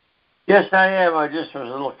 Yes, I am. I just was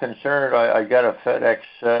a little concerned. I got a FedEx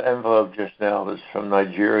envelope just now that's from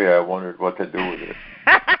Nigeria. I wondered what to do with it.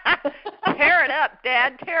 Tear it up,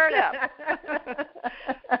 Dad. Tear it up.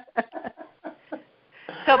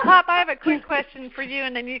 So, Pop, I have a quick question for you,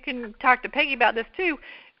 and then you can talk to Peggy about this too.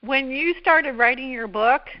 When you started writing your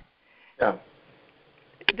book, Yeah.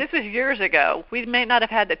 this was years ago. We may not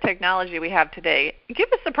have had the technology we have today.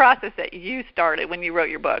 Give us the process that you started when you wrote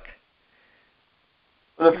your book.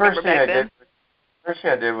 Well, the first thing I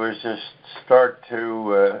did was just start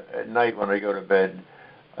to, at night when I go to bed,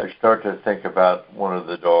 I start to think about one of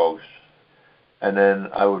the dogs. And then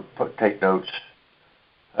I would take notes.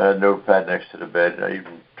 I had a notepad next to the bed. I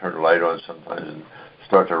even turn the light on sometimes and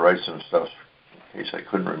start to write some stuff in case I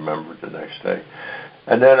couldn't remember it the next day.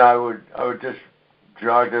 And then I would just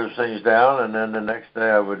jot those things down, and then the next day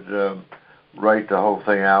I would write the whole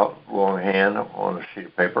thing out longhand on a sheet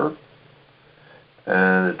of paper.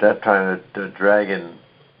 And at that time, the Dragon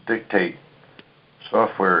Dictate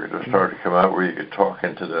software just started to come out where you could talk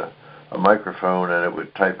into a microphone and it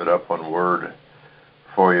would type it up on Word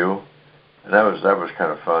for you. And that was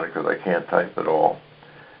kind of fun because I can't type at all.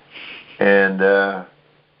 And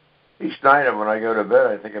each night when I go to bed,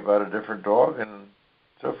 I think about a different dog and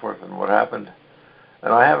so forth and what happened.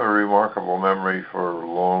 And I have a remarkable memory for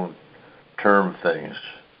long-term things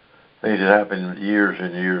that happened years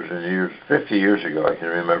and years and years. 50 years ago, I can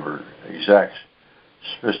remember exact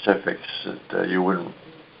specifics that you wouldn't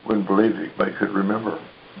believe I could remember.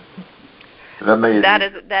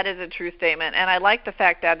 That is a true statement, and I like the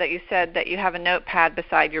fact that you said that you have a notepad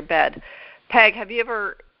beside your bed. Peg,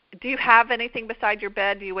 do you have anything beside your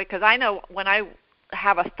bed? Do you wait? Because I know when I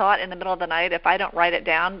have a thought in the middle of the night, if I don't write it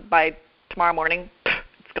down by tomorrow morning,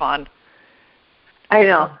 it's gone. I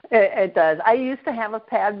know, it does. I used to have a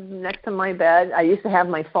pad next to my bed. I used to have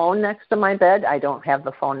my phone next to my bed. I don't have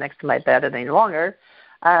the phone next to my bed any longer.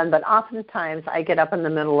 But oftentimes I get up in the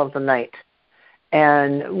middle of the night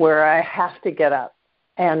and where I have to get up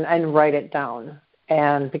and write it down.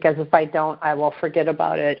 And because if I don't, I will forget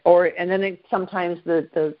about it. And then sometimes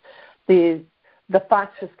the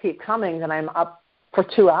thoughts just keep coming and I'm up for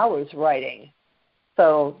 2 hours writing.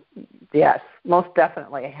 So, yes, most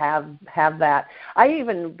definitely have that. I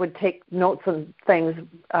even would take notes and things,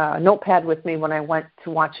 notepad with me when I went to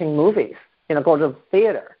watching movies, go to the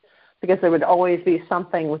theater, because there would always be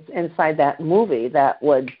something inside that movie that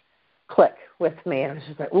would click with me. And I was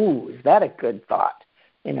just like, ooh, is that a good thought?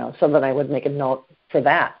 So then I would make a note for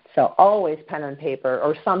that. So always pen and paper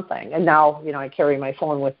or something. And now, I carry my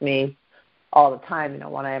phone with me all the time,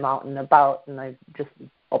 when I'm out and about, and I just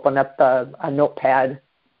open up a notepad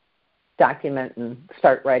document and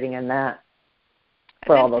start writing in that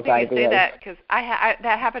for all those ideas. Say that because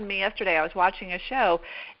that happened to me yesterday. I was watching a show,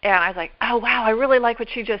 and I was like, oh, wow, I really like what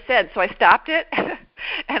she just said. So I stopped it,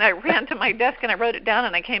 and I ran to my desk, and I wrote it down,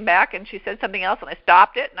 and I came back, and she said something else, and I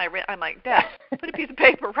stopped it, and I'm like, Dad, put a piece of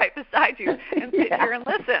paper right beside you and sit here and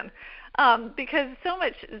listen. Because so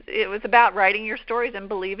much, it was about writing your stories and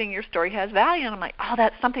believing your story has value. And I'm like, oh,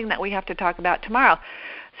 that's something that we have to talk about tomorrow.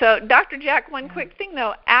 So, Dr. Jack, one quick thing,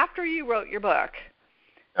 though. After you wrote your book,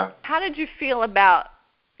 how did you feel about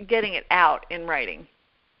getting it out in writing?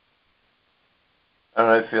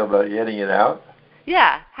 How did I feel about getting it out?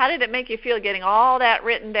 Yeah. How did it make you feel getting all that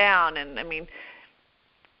written down? And,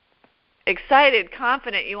 excited,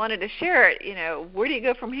 confident, you wanted to share it. Where do you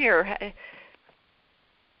go from here?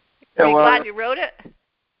 Are you glad you wrote it?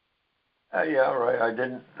 Yeah, right. I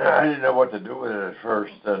didn't know what to do with it at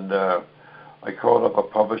first, and I called up a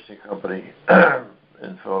publishing company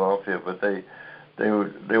in Philadelphia, but they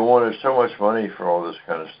wanted so much money for all this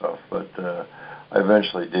kind of stuff. But I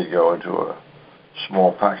eventually did go into a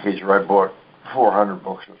small package where I bought 400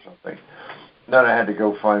 books or something. Then I had to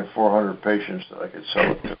go find 400 patients that I could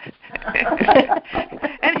sell it to.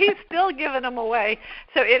 And he's still giving them away.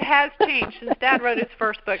 So it has changed. Since Dad wrote his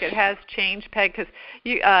first book, it has changed, Peg, because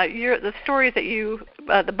the stories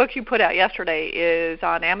that the book you put out yesterday is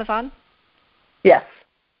on Amazon? Yes.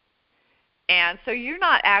 And so you're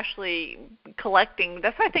not actually collecting.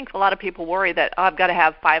 That's why I think a lot of people worry that, I've got to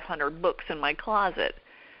have 500 books in my closet.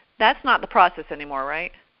 That's not the process anymore,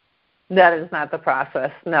 right? That is not the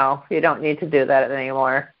process. No, you don't need to do that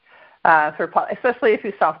anymore. Especially if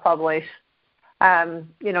you self-publish,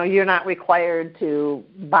 you're not required to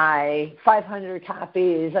buy 500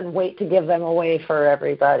 copies and wait to give them away for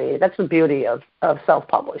everybody. That's the beauty of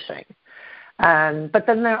self-publishing. But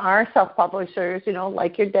then there are self-publishers,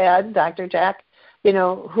 like your dad, Dr. Jack,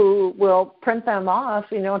 who will print them off,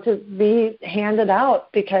 to be handed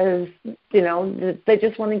out because, they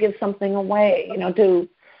just want to give something away, to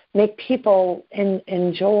make people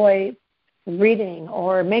enjoy reading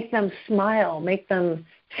or make them smile, make them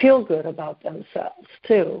feel good about themselves,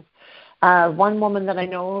 too. One woman that I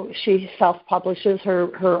know, she self-publishes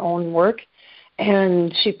her own work,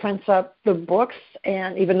 and she prints up the books,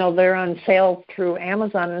 and even though they're on sale through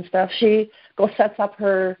Amazon and stuff, she sets up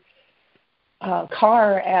her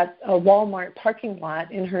car at a Walmart parking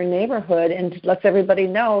lot in her neighborhood and lets everybody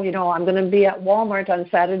know, I'm going to be at Walmart on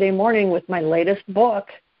Saturday morning with my latest book.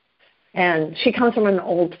 And she comes from an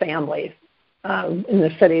old family in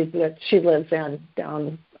the city that she lives in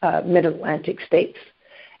down mid-Atlantic states.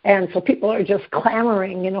 And so people are just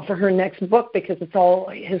clamoring, for her next book because it's all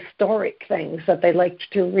historic things that they like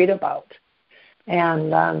to read about.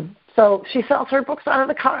 And so she sells her books out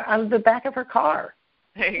of the back of her car.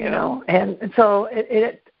 There you go. And so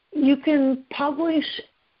you can publish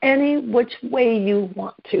any which way you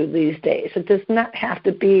want to these days. It does not have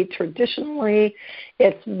to be traditionally.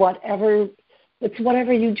 It's whatever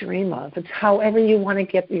you dream of. It's however you want to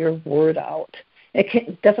get your word out.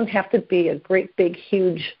 It doesn't have to be a great, big,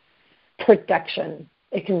 huge production.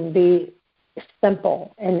 It can be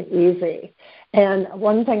simple and easy. And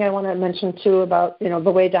one thing I want to mention, too, about,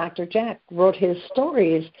 the way Dr. Jack wrote his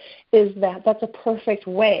stories is that that's a perfect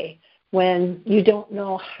way when you don't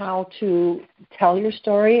know how to tell your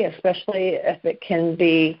story, especially if it can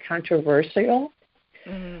be controversial,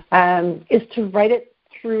 is to write it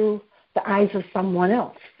through the eyes of someone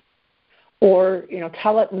else, or,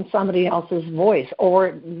 tell it in somebody else's voice,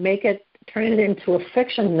 or turn it into a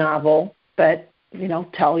fiction novel, but,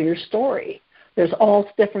 tell your story. There's all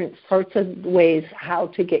different sorts of ways how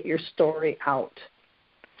to get your story out.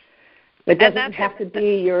 It doesn't have to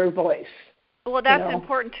be your voice. Well, that's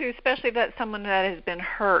important, too, especially if that's someone that has been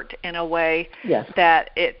hurt in a way yes. that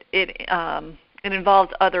it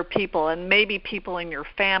involves other people and maybe people in your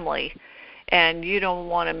family, and you don't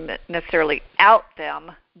want to necessarily out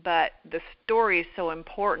them, but the story is so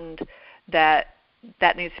important that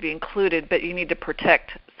needs to be included, but you need to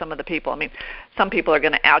protect some of the people. I mean, some people are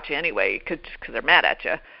going to out you anyway because they're mad at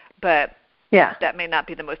you, but that may not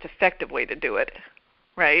be the most effective way to do it,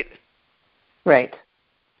 right? Right.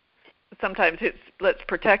 Sometimes it's let's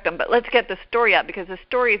protect them, but let's get the story out because the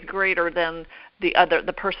story is greater than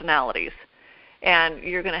the personalities, and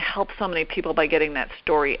you're going to help so many people by getting that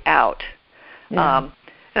story out. Yeah.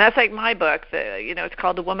 And that's like my book. It's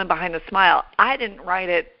called The Woman Behind the Smile. I didn't write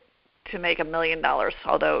it to make $1 million,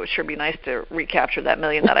 although it would sure be nice to recapture that $1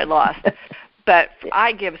 million that I lost. But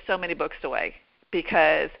I give so many books away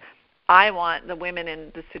because I want the women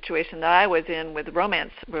in the situation that I was in with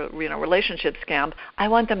romance, relationship scam, I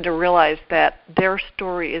want them to realize that their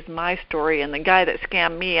story is my story, and the guy that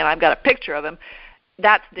scammed me, and I've got a picture of him,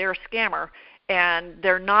 that's their scammer, and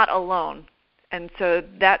they're not alone. And so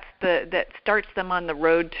that starts them on the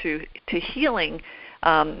road to healing,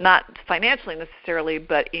 not financially necessarily,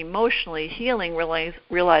 but emotionally healing,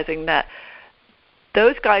 realizing that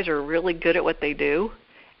those guys are really good at what they do,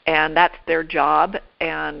 and that's their job,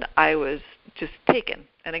 and I was just taken.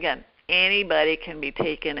 And again, anybody can be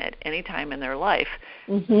taken at any time in their life,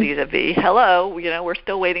 vis-a-vis, hello, we're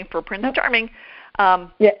still waiting for Prince Charming.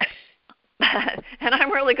 Yeah. And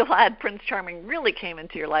I'm really glad Prince Charming really came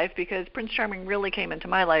into your life, because Prince Charming really came into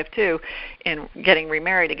my life, too, in getting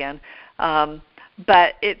remarried again.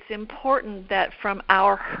 But it's important that from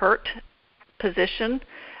our hurt position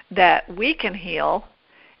that we can heal,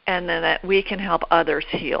 and then that we can help others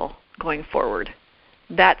heal going forward.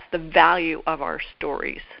 That's the value of our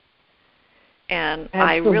stories. And Absolutely.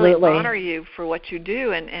 I really honor you for what you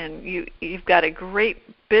do, and you've got a great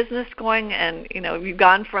business going, and you've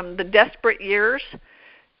gone from the desperate years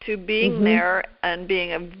to being there and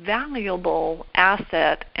being a valuable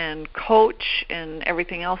asset and coach and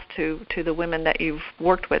everything else to the women that you've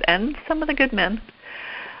worked with, and some of the good men.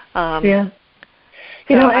 Yeah.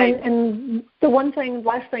 And the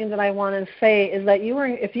last thing that I want to say is that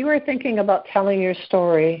if you are thinking about telling your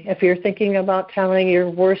story, if you're thinking about telling your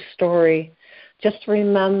worst story, just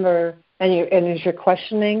remember, and as you're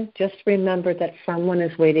questioning, just remember that someone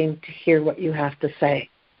is waiting to hear what you have to say.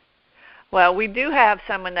 Well, we do have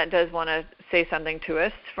someone that does want to say something to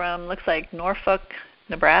us from, looks like Norfolk,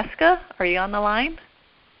 Nebraska. Are you on the line?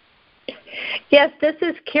 Yes, this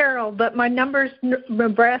is Carol, but my number's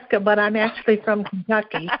Nebraska, but I'm actually from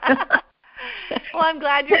Kentucky. Well, I'm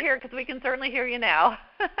glad you're here because we can certainly hear you now.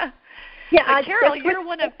 Yeah, Carol, you're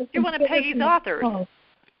one of Peggy's authors. Oh.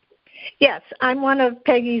 Yes, I'm one of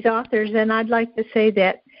Peggy's authors, and I'd like to say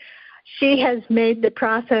that she has made the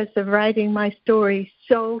process of writing my story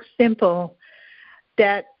so simple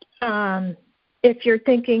that if you're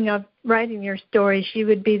thinking of writing your story, she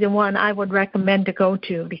would be the one I would recommend to go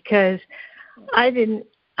to, because I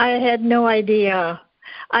had no idea.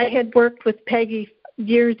 I had worked with Peggy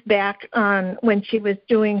years back on when she was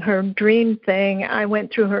doing her dream thing. I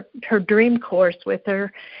went through her dream course with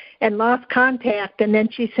her, and lost contact. And then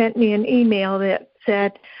she sent me an email that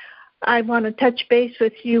said, I want to touch base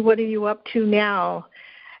with you. What are you up to now?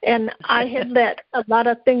 And I had let a lot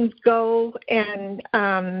of things go, and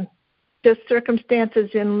just circumstances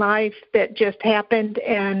in life that just happened.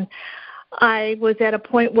 And I was at a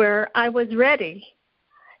point where I was ready.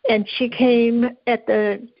 And she came at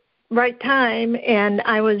the right time, and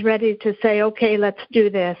I was ready to say, okay, let's do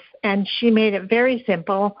this. And she made it very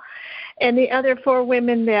simple. And the other 4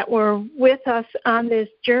 women that were with us on this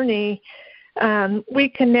journey, we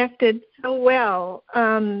connected so well.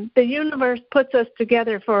 The universe puts us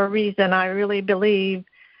together for a reason, I really believe.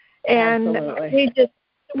 And Absolutely.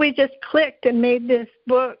 we just clicked and made this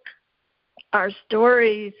book, our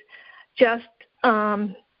stories, just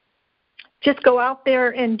go out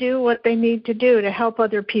there and do what they need to do to help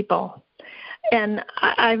other people. And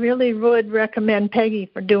I really would recommend Peggy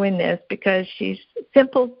for doing this, because she's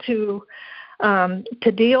simple to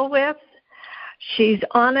deal with. She's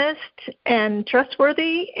honest and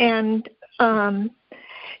trustworthy, and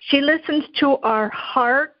she listens to our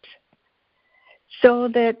heart, so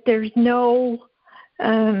that there's no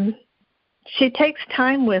she takes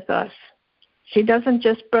time with us. She doesn't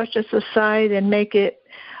just brush us aside and make it,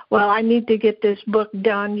 well, I need to get this book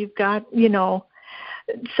done. You've got,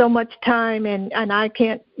 so much time, and I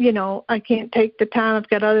can't, I can't take the time. I've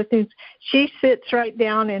got other things. She sits right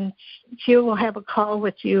down, and she will have a call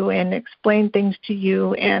with you and explain things to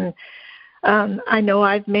you. And I know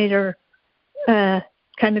I've made her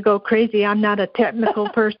kind of go crazy. I'm not a technical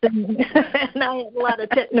person, and I have a lot of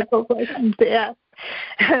technical questions to ask.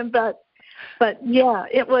 But yeah,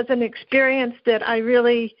 it was an experience that I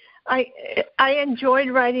really, I enjoyed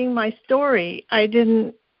writing my story.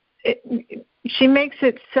 She makes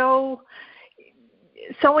it so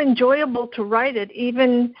enjoyable to write it,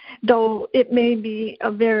 even though it may be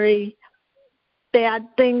a very bad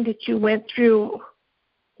thing that you went through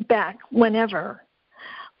back whenever.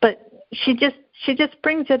 But she just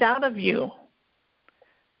brings it out of you.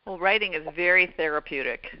 Well, writing is very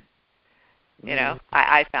therapeutic.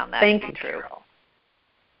 I found that to be true.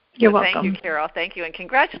 You're welcome. Thank you, Carol. Thank you, and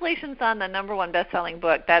congratulations on the #1 best-selling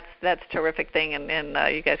book. That's a terrific thing, and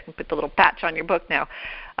you guys can put the little patch on your book now.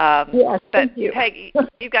 Yes, thank you. Peggy,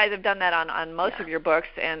 you guys have done that on most of your books,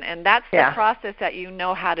 and that's the process that you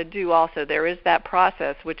know how to do. Also, there is that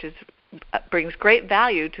process which brings great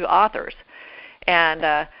value to authors,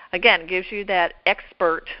 and again, gives you that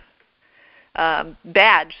expert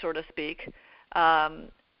badge, so to speak.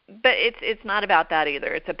 But it's not about that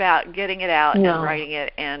either. It's about getting it out and writing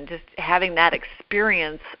it, and just having that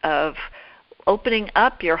experience of opening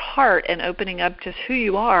up your heart and opening up just who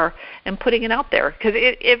you are and putting it out there. Because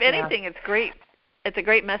if anything, it's great. It's a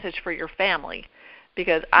great message for your family,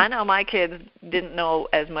 because I know my kids didn't know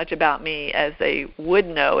as much about me as they would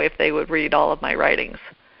know if they would read all of my writings.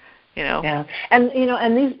 Yeah,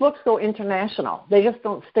 and these books go international. They just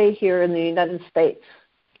don't stay here in the United States.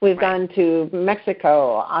 We've gone to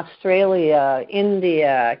Mexico, Australia,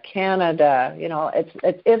 India, Canada.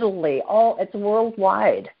 It's Italy. It's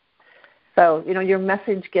worldwide. So your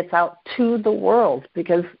message gets out to the world,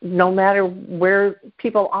 because no matter where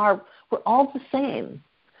people are, we're all the same.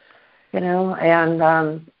 And I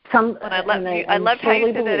loved how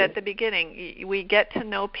you said that at the beginning. We get to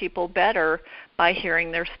know people better by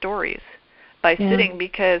hearing their stories, by sitting,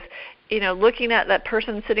 because looking at that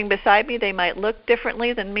person sitting beside me, they might look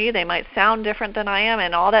differently than me, they might sound different than I am,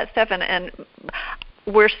 and all that stuff. And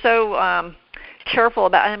we're so careful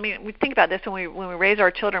about. I mean, we think about this when we raise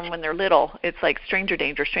our children when they're little. It's like stranger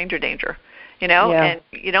danger, stranger danger. And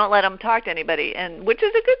you don't let them talk to anybody, and which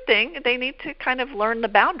is a good thing. They need to kind of learn the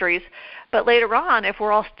boundaries. But later on, if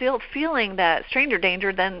we're all still feeling that stranger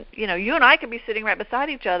danger, then you and I could be sitting right beside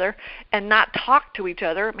each other and not talk to each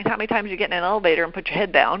other. I mean, how many times you get in an elevator and put your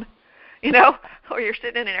head down? Or you're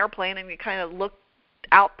sitting in an airplane and you kind of look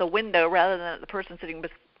out the window rather than at the person sitting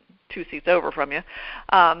 2 seats over from you.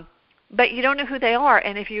 But you don't know who they are,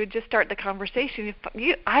 and if you just start the conversation,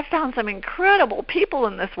 I found some incredible people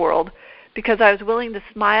in this world because I was willing to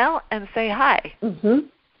smile and say hi. Mm-hmm.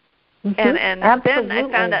 Mm-hmm. And then I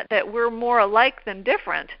found out that we're more alike than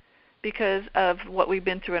different because of what we've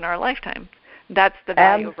been through in our lifetime. That's the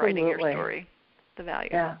value of writing your story, the value.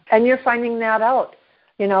 Yeah, and you're finding that out.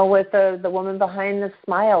 With the woman behind the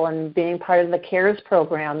smile and being part of the CARES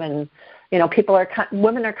program, and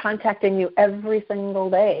women are contacting you every single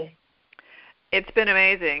day. It's been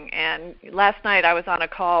amazing. And last night I was on a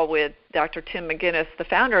call with Dr. Tim McGinnis, the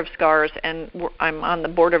founder of SCARS, and I'm on the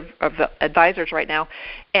board of advisors right now.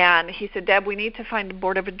 And he said, Deb, we need to find a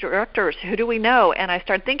board of directors. Who do we know? And I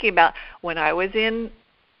started thinking about when I was in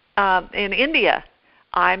India.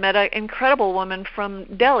 I met an incredible woman from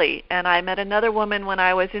Delhi, and I met another woman when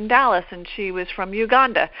I was in Dallas, and she was from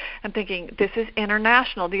Uganda. I'm thinking, this is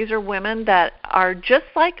international. These are women that are just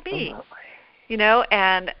like me, you know,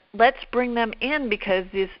 and let's bring them in because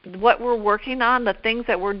what we're working on, the things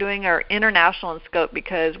that we're doing are international in scope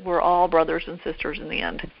because we're all brothers and sisters in the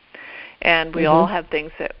end. And we all have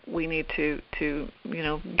things that we need to you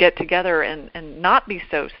know, get together and not be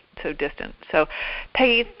so distant. So,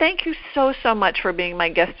 Peggy, thank you so much for being my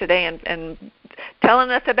guest today and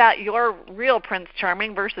telling us about your real Prince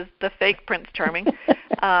Charming versus the fake Prince Charming.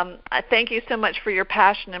 I thank you so much for your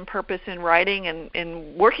passion and purpose in writing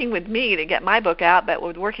and working with me to get my book out, but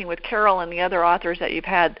with working with Carol and the other authors that you've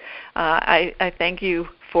had. I thank you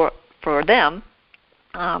for them.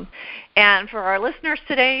 And for our listeners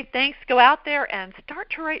today, thanks. Go out there and start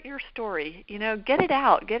to write your story. You know, get it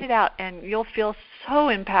out, and you'll feel so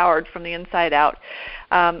empowered from the inside out.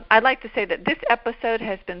 I'd like to say that this episode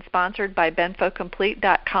has been sponsored by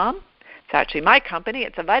BenfoComplete.com. It's actually my company.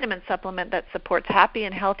 It's a vitamin supplement that supports happy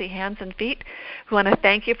and healthy hands and feet. We want to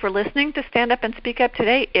thank you for listening to Stand Up and Speak Up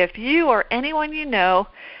today. If you or anyone you know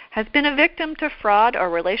has been a victim to fraud or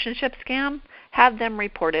relationship scam, have them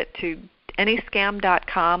report it to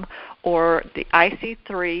AnyScam.com or the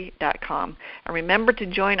IC3.com. And remember to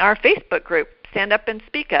join our Facebook group, Stand Up and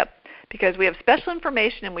Speak Up, because we have special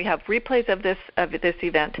information and we have replays of this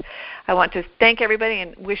event. I want to thank everybody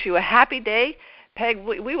and wish you a happy day. Peg,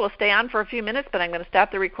 we will stay on for a few minutes, but I'm going to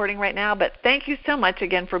stop the recording right now. But thank you so much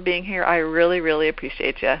again for being here. I really, really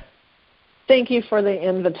appreciate you. Thank you for the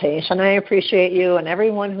invitation. I appreciate you and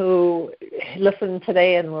everyone who listened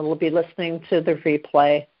today and will be listening to the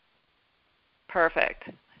replay. Perfect.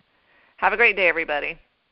 Have a great day, everybody.